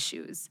sleep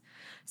issues.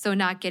 So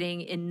not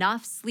getting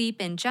enough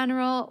sleep in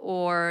general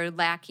or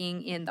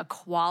lacking in the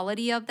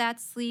quality of that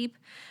sleep.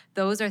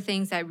 Those are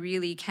things that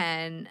really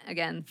can,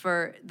 again,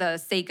 for the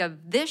sake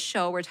of this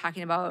show, we're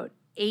talking about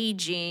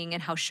aging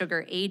and how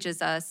sugar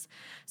ages us.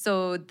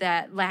 So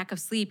that lack of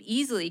sleep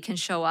easily can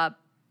show up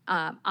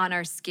on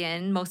our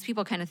skin. Most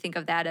people kind of think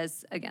of that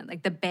as, again,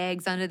 like the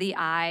bags under the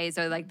eyes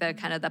or like the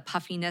kind of the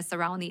puffiness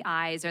around the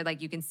eyes, or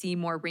like you can see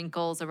more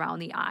wrinkles around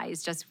the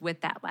eyes just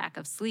with that lack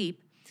of sleep.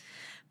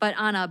 But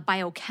on a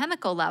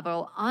biochemical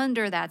level,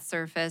 under that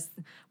surface,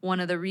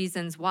 one of the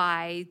reasons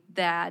why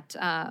that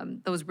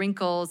those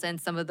wrinkles and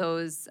some of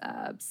those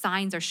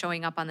signs are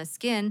showing up on the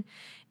skin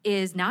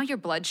is now your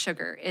blood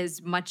sugar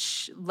is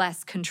much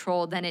less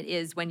controlled than it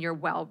is when you're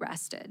well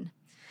rested.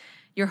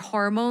 Your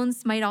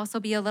hormones might also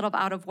be a little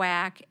out of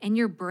whack, and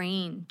your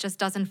brain just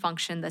doesn't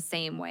function the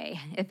same way.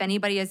 If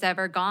anybody has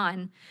ever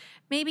gone,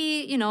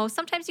 maybe,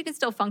 sometimes you can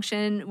still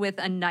function with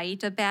a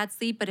night of bad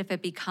sleep, but if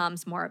it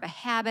becomes more of a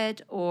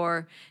habit,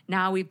 or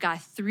now we've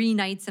got 3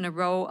 nights in a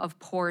row of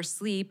poor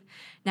sleep,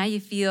 now you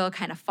feel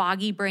kind of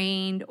foggy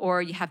brained,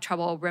 or you have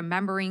trouble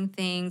remembering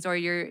things, or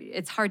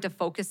it's hard to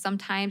focus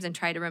sometimes and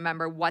try to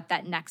remember what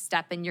that next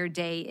step in your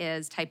day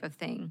is, type of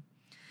thing.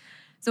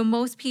 So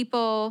most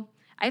people,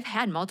 I've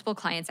had multiple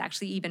clients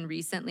actually even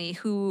recently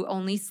who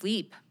only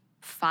sleep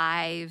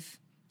 5-6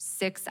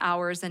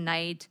 hours a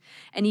night.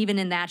 And even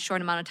in that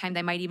short amount of time,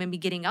 they might even be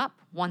getting up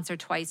once or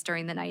twice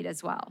during the night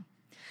as well.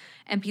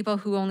 And people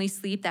who only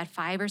sleep that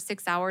 5 or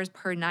 6 hours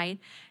per night,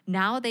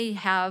 now they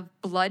have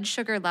blood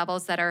sugar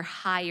levels that are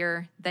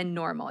higher than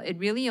normal. It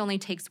really only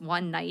takes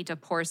one night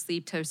of poor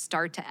sleep to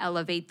start to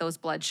elevate those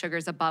blood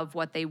sugars above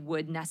what they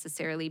would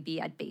necessarily be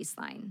at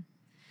baseline.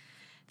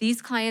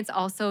 These clients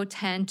also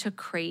tend to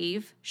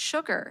crave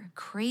sugar,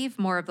 crave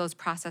more of those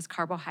processed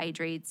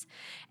carbohydrates.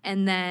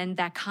 And then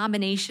that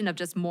combination of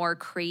just more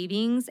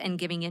cravings and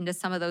giving into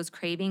some of those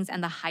cravings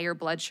and the higher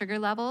blood sugar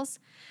levels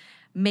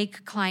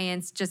make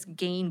clients just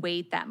gain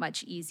weight that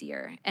much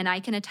easier. And I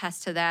can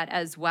attest to that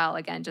as well.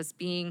 Again, just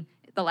being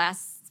the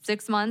last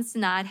 6 months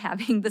not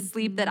having the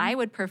sleep that I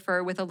would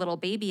prefer with a little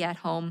baby at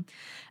home.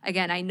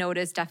 Again, I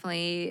noticed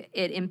definitely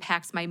it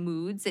impacts my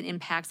moods. It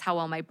impacts how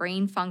well my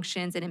brain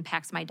functions. It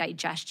impacts my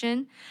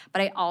digestion.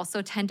 But I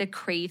also tend to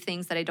crave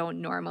things that I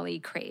don't normally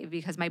crave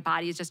because my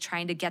body is just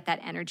trying to get that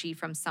energy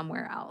from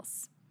somewhere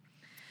else.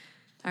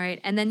 All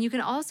right. And then you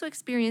can also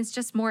experience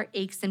just more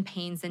aches and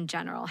pains in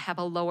general, have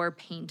a lower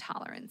pain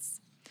tolerance.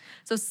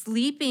 So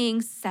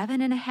sleeping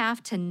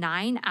 7.5 to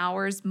 9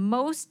 hours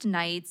most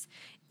nights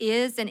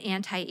is an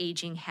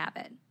anti-aging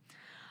habit.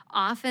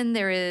 Often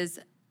there is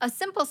a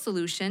simple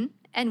solution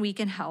and we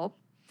can help.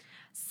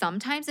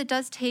 Sometimes it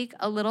does take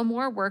a little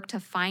more work to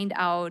find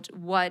out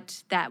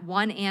what that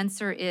one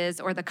answer is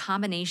or the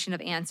combination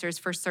of answers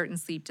for certain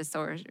sleep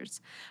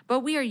disorders, but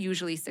we are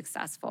usually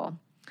successful.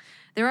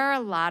 There are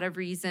a lot of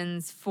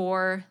reasons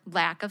for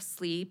lack of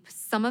sleep.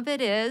 Some of it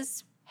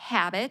is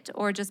habit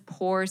or just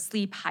poor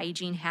sleep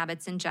hygiene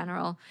habits in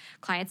general.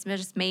 Clients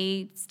just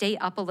may stay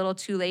up a little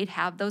too late,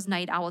 have those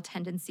night owl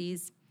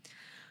tendencies.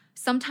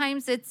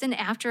 Sometimes it's an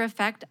after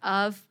effect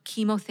of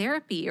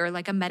chemotherapy or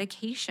like a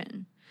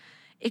medication.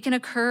 It can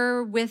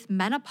occur with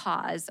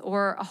menopause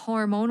or a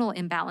hormonal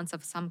imbalance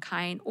of some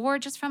kind, or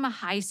just from a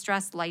high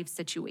stress life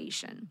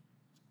situation.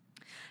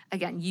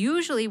 Again,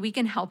 usually we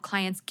can help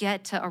clients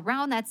get to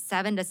around that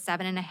 7 to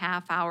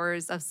 7.5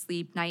 hours of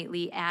sleep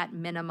nightly at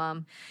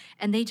minimum,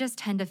 and they just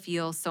tend to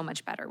feel so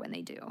much better when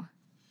they do.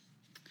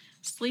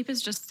 Sleep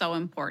is just so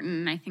important,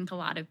 and I think a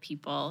lot of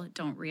people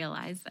don't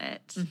realize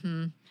it.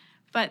 Mm-hmm.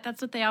 But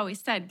that's what they always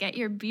said, get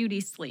your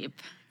beauty sleep.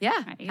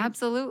 Yeah, right?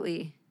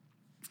 Absolutely.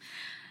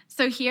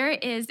 So here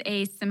is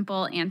a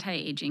simple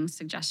anti-aging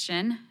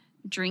suggestion.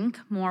 Drink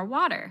more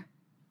water.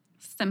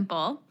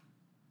 Simple,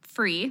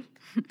 free.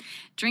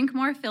 Drink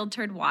more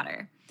filtered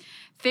water.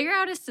 Figure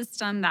out a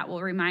system that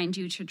will remind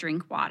you to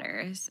drink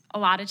water. A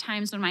lot of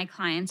times when my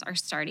clients are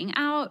starting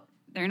out,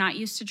 they're not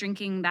used to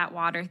drinking that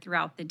water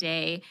throughout the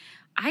day.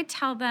 I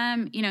tell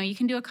them, you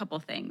can do a couple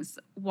things.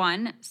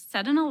 One,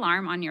 set an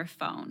alarm on your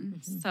phone.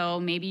 Mm-hmm. So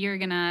maybe you're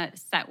going to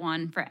set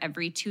one for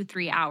every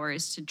 2-3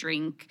 hours to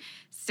drink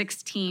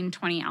 16,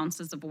 20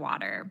 ounces of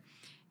water.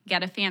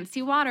 Get a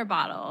fancy water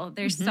bottle.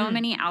 There's so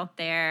many out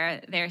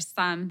there. There's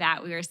some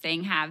that we were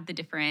saying have the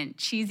different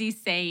cheesy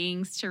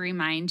sayings to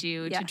remind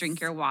you to drink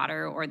your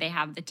water, or they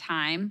have the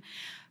time.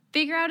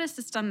 Figure out a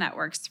system that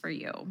works for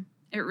you.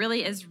 It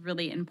really is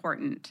really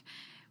important.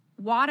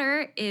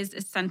 Water is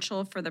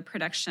essential for the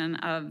production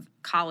of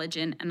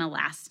collagen and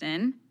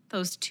elastin,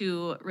 those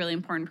two really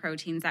important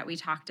proteins that we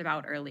talked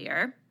about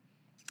earlier.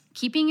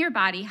 Keeping your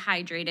body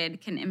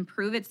hydrated can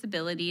improve its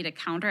ability to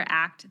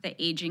counteract the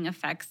aging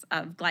effects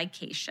of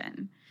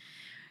glycation.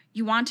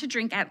 You want to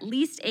drink at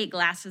least 8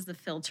 glasses of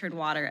filtered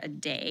water a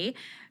day.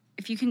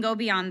 If you can go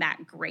beyond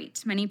that,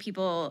 great. Many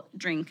people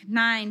drink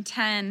 9,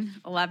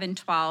 10, 11,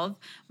 12,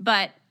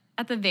 but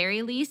at the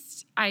very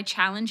least, I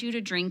challenge you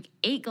to drink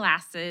 8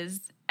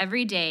 glasses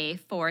every day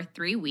for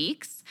 3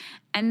 weeks,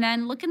 and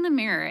then look in the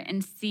mirror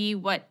and see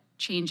what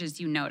changes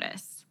you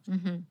notice.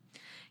 Mm-hmm.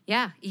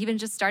 Yeah, even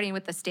just starting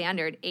with the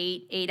standard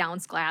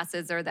 8-ounce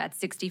glasses or that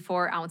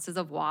 64 ounces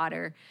of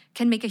water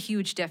can make a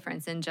huge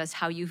difference in just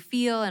how you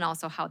feel and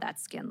also how that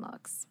skin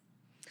looks.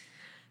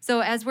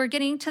 So as we're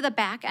getting to the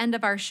back end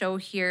of our show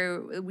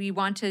here, we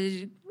want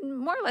to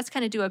more or less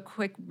kind of do a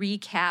quick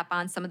recap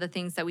on some of the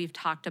things that we've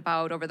talked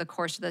about over the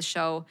course of the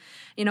show.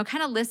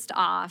 Kind of list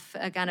off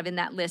kind of in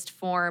that list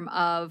form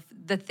of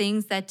the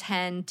things that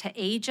tend to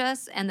age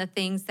us and the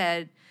things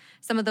that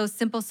some of those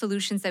simple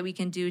solutions that we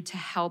can do to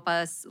help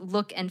us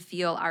look and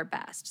feel our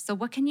best. So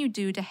what can you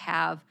do to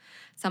have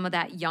some of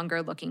that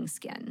younger looking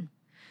skin?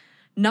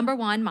 Number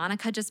 1,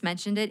 Monica just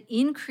mentioned it,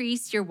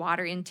 increase your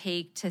water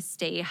intake to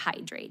stay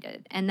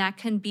hydrated. And that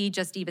can be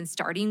just even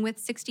starting with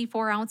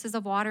 64 ounces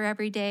of water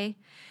every day.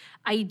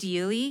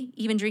 Ideally,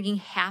 even drinking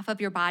half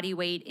of your body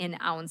weight in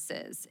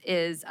ounces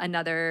is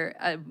another,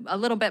 a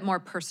little bit more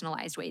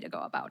personalized way to go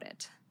about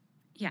it.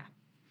 Yeah.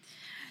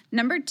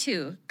 Number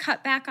 2,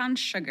 cut back on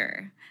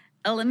sugar.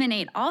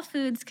 Eliminate all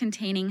foods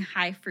containing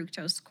high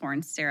fructose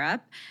corn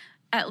syrup.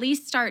 At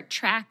least start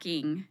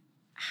tracking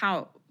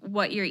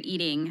what you're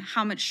eating,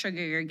 how much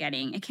sugar you're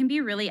getting. It can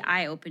be really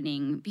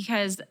eye-opening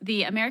because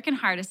the American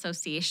Heart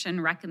Association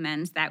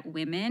recommends that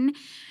women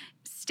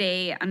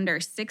stay under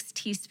 6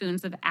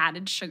 teaspoons of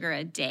added sugar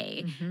a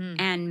day,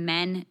 and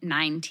men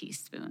 9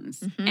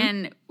 teaspoons.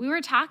 And we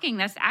were talking,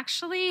 that's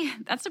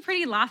a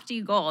pretty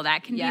lofty goal.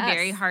 That can be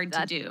very hard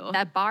to do.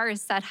 That bar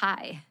is set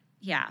high.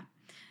 Yeah.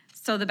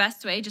 So the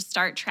best way, just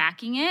start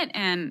tracking it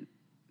and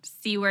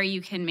see where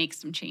you can make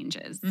some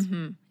changes.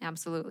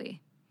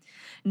 Absolutely.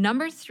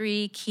 Number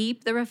 3,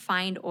 keep the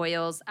refined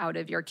oils out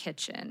of your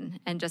kitchen.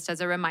 And just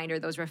as a reminder,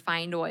 those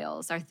refined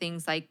oils are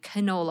things like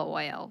canola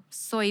oil,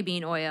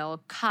 soybean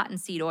oil,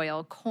 cottonseed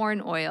oil,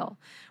 corn oil,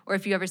 or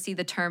if you ever see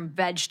the term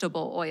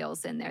vegetable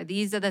oils in there.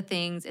 These are the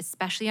things,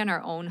 especially in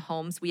our own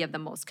homes, we have the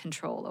most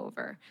control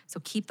over. So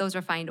keep those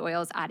refined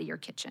oils out of your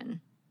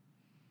kitchen.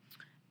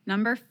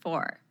 Number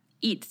 4,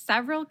 eat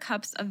several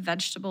cups of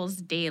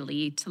vegetables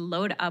daily to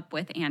load up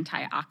with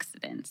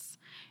antioxidants.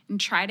 And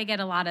try to get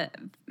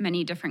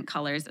many different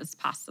colors as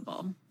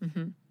possible.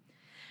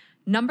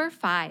 Number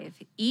 5,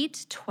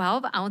 eat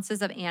 12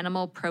 ounces of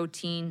animal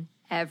protein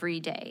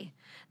every day.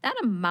 That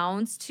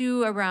amounts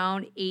to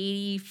around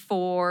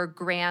 84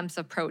 grams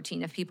of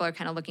protein if people are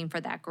kind of looking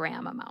for that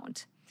gram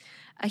amount.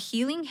 A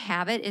healing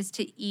habit is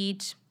to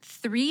eat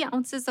 3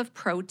 ounces of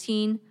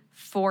protein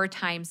 4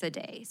 times a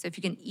day. So if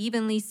you can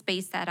evenly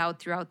space that out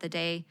throughout the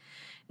day,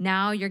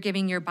 now you're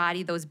giving your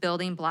body those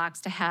building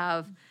blocks to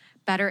have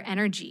better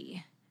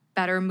energy,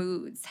 better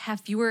moods,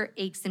 have fewer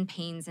aches and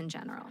pains in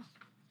general.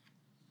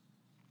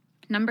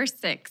 Number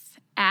 6,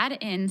 add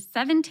in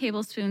 7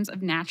 tablespoons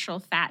of natural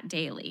fat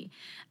daily.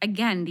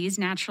 Again, these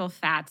natural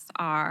fats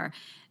are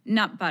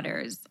nut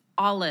butters,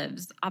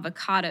 olives,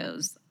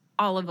 avocados,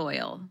 olive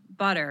oil,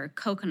 butter,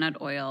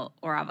 coconut oil,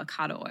 or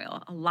avocado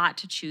oil. A lot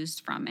to choose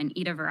from, and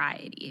eat a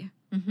variety.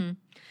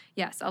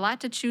 Yes, a lot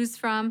to choose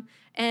from.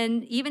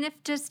 And even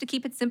if just to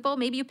keep it simple,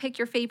 maybe you pick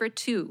your favorite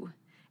 2.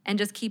 And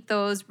just keep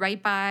those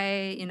right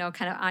by,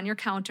 kind of on your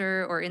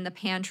counter or in the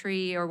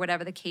pantry or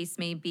whatever the case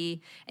may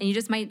be. And you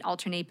just might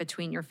alternate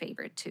between your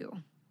favorite 2.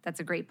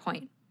 That's a great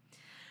point.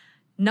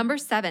 Number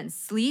 7,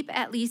 sleep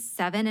at least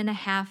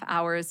 7.5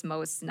 hours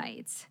most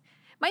nights.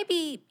 Might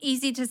be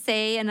easy to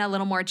say and a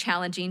little more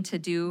challenging to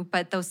do,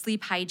 but those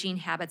sleep hygiene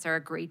habits are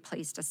a great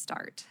place to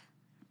start.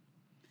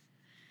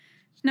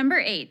 Number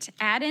 8,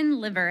 add in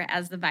liver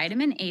as the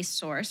vitamin A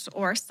source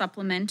or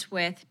supplement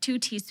with 2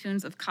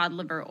 teaspoons of cod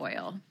liver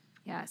oil.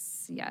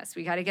 Yes,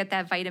 we got to get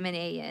that vitamin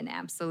A in,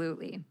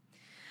 absolutely.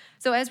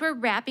 So as we're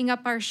wrapping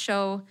up our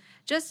show,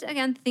 just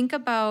again, think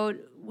about,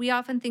 we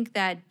often think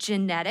that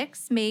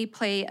genetics may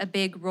play a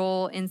big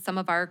role in some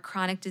of our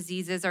chronic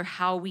diseases or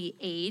how we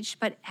age,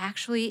 but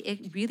actually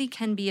it really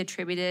can be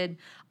attributed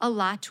a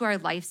lot to our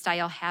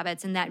lifestyle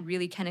habits, and that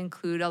really can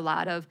include a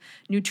lot of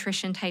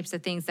nutrition types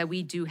of things that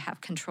we do have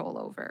control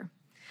over.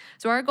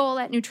 So our goal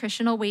at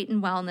Nutritional Weight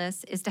and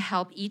Wellness is to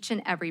help each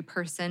and every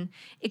person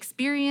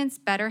experience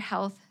better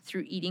health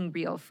through eating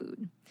real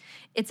food.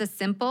 It's a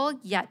simple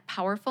yet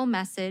powerful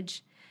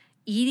message.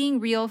 Eating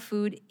real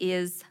food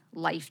is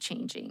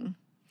life-changing.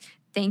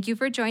 Thank you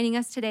for joining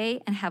us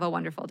today and have a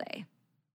wonderful day.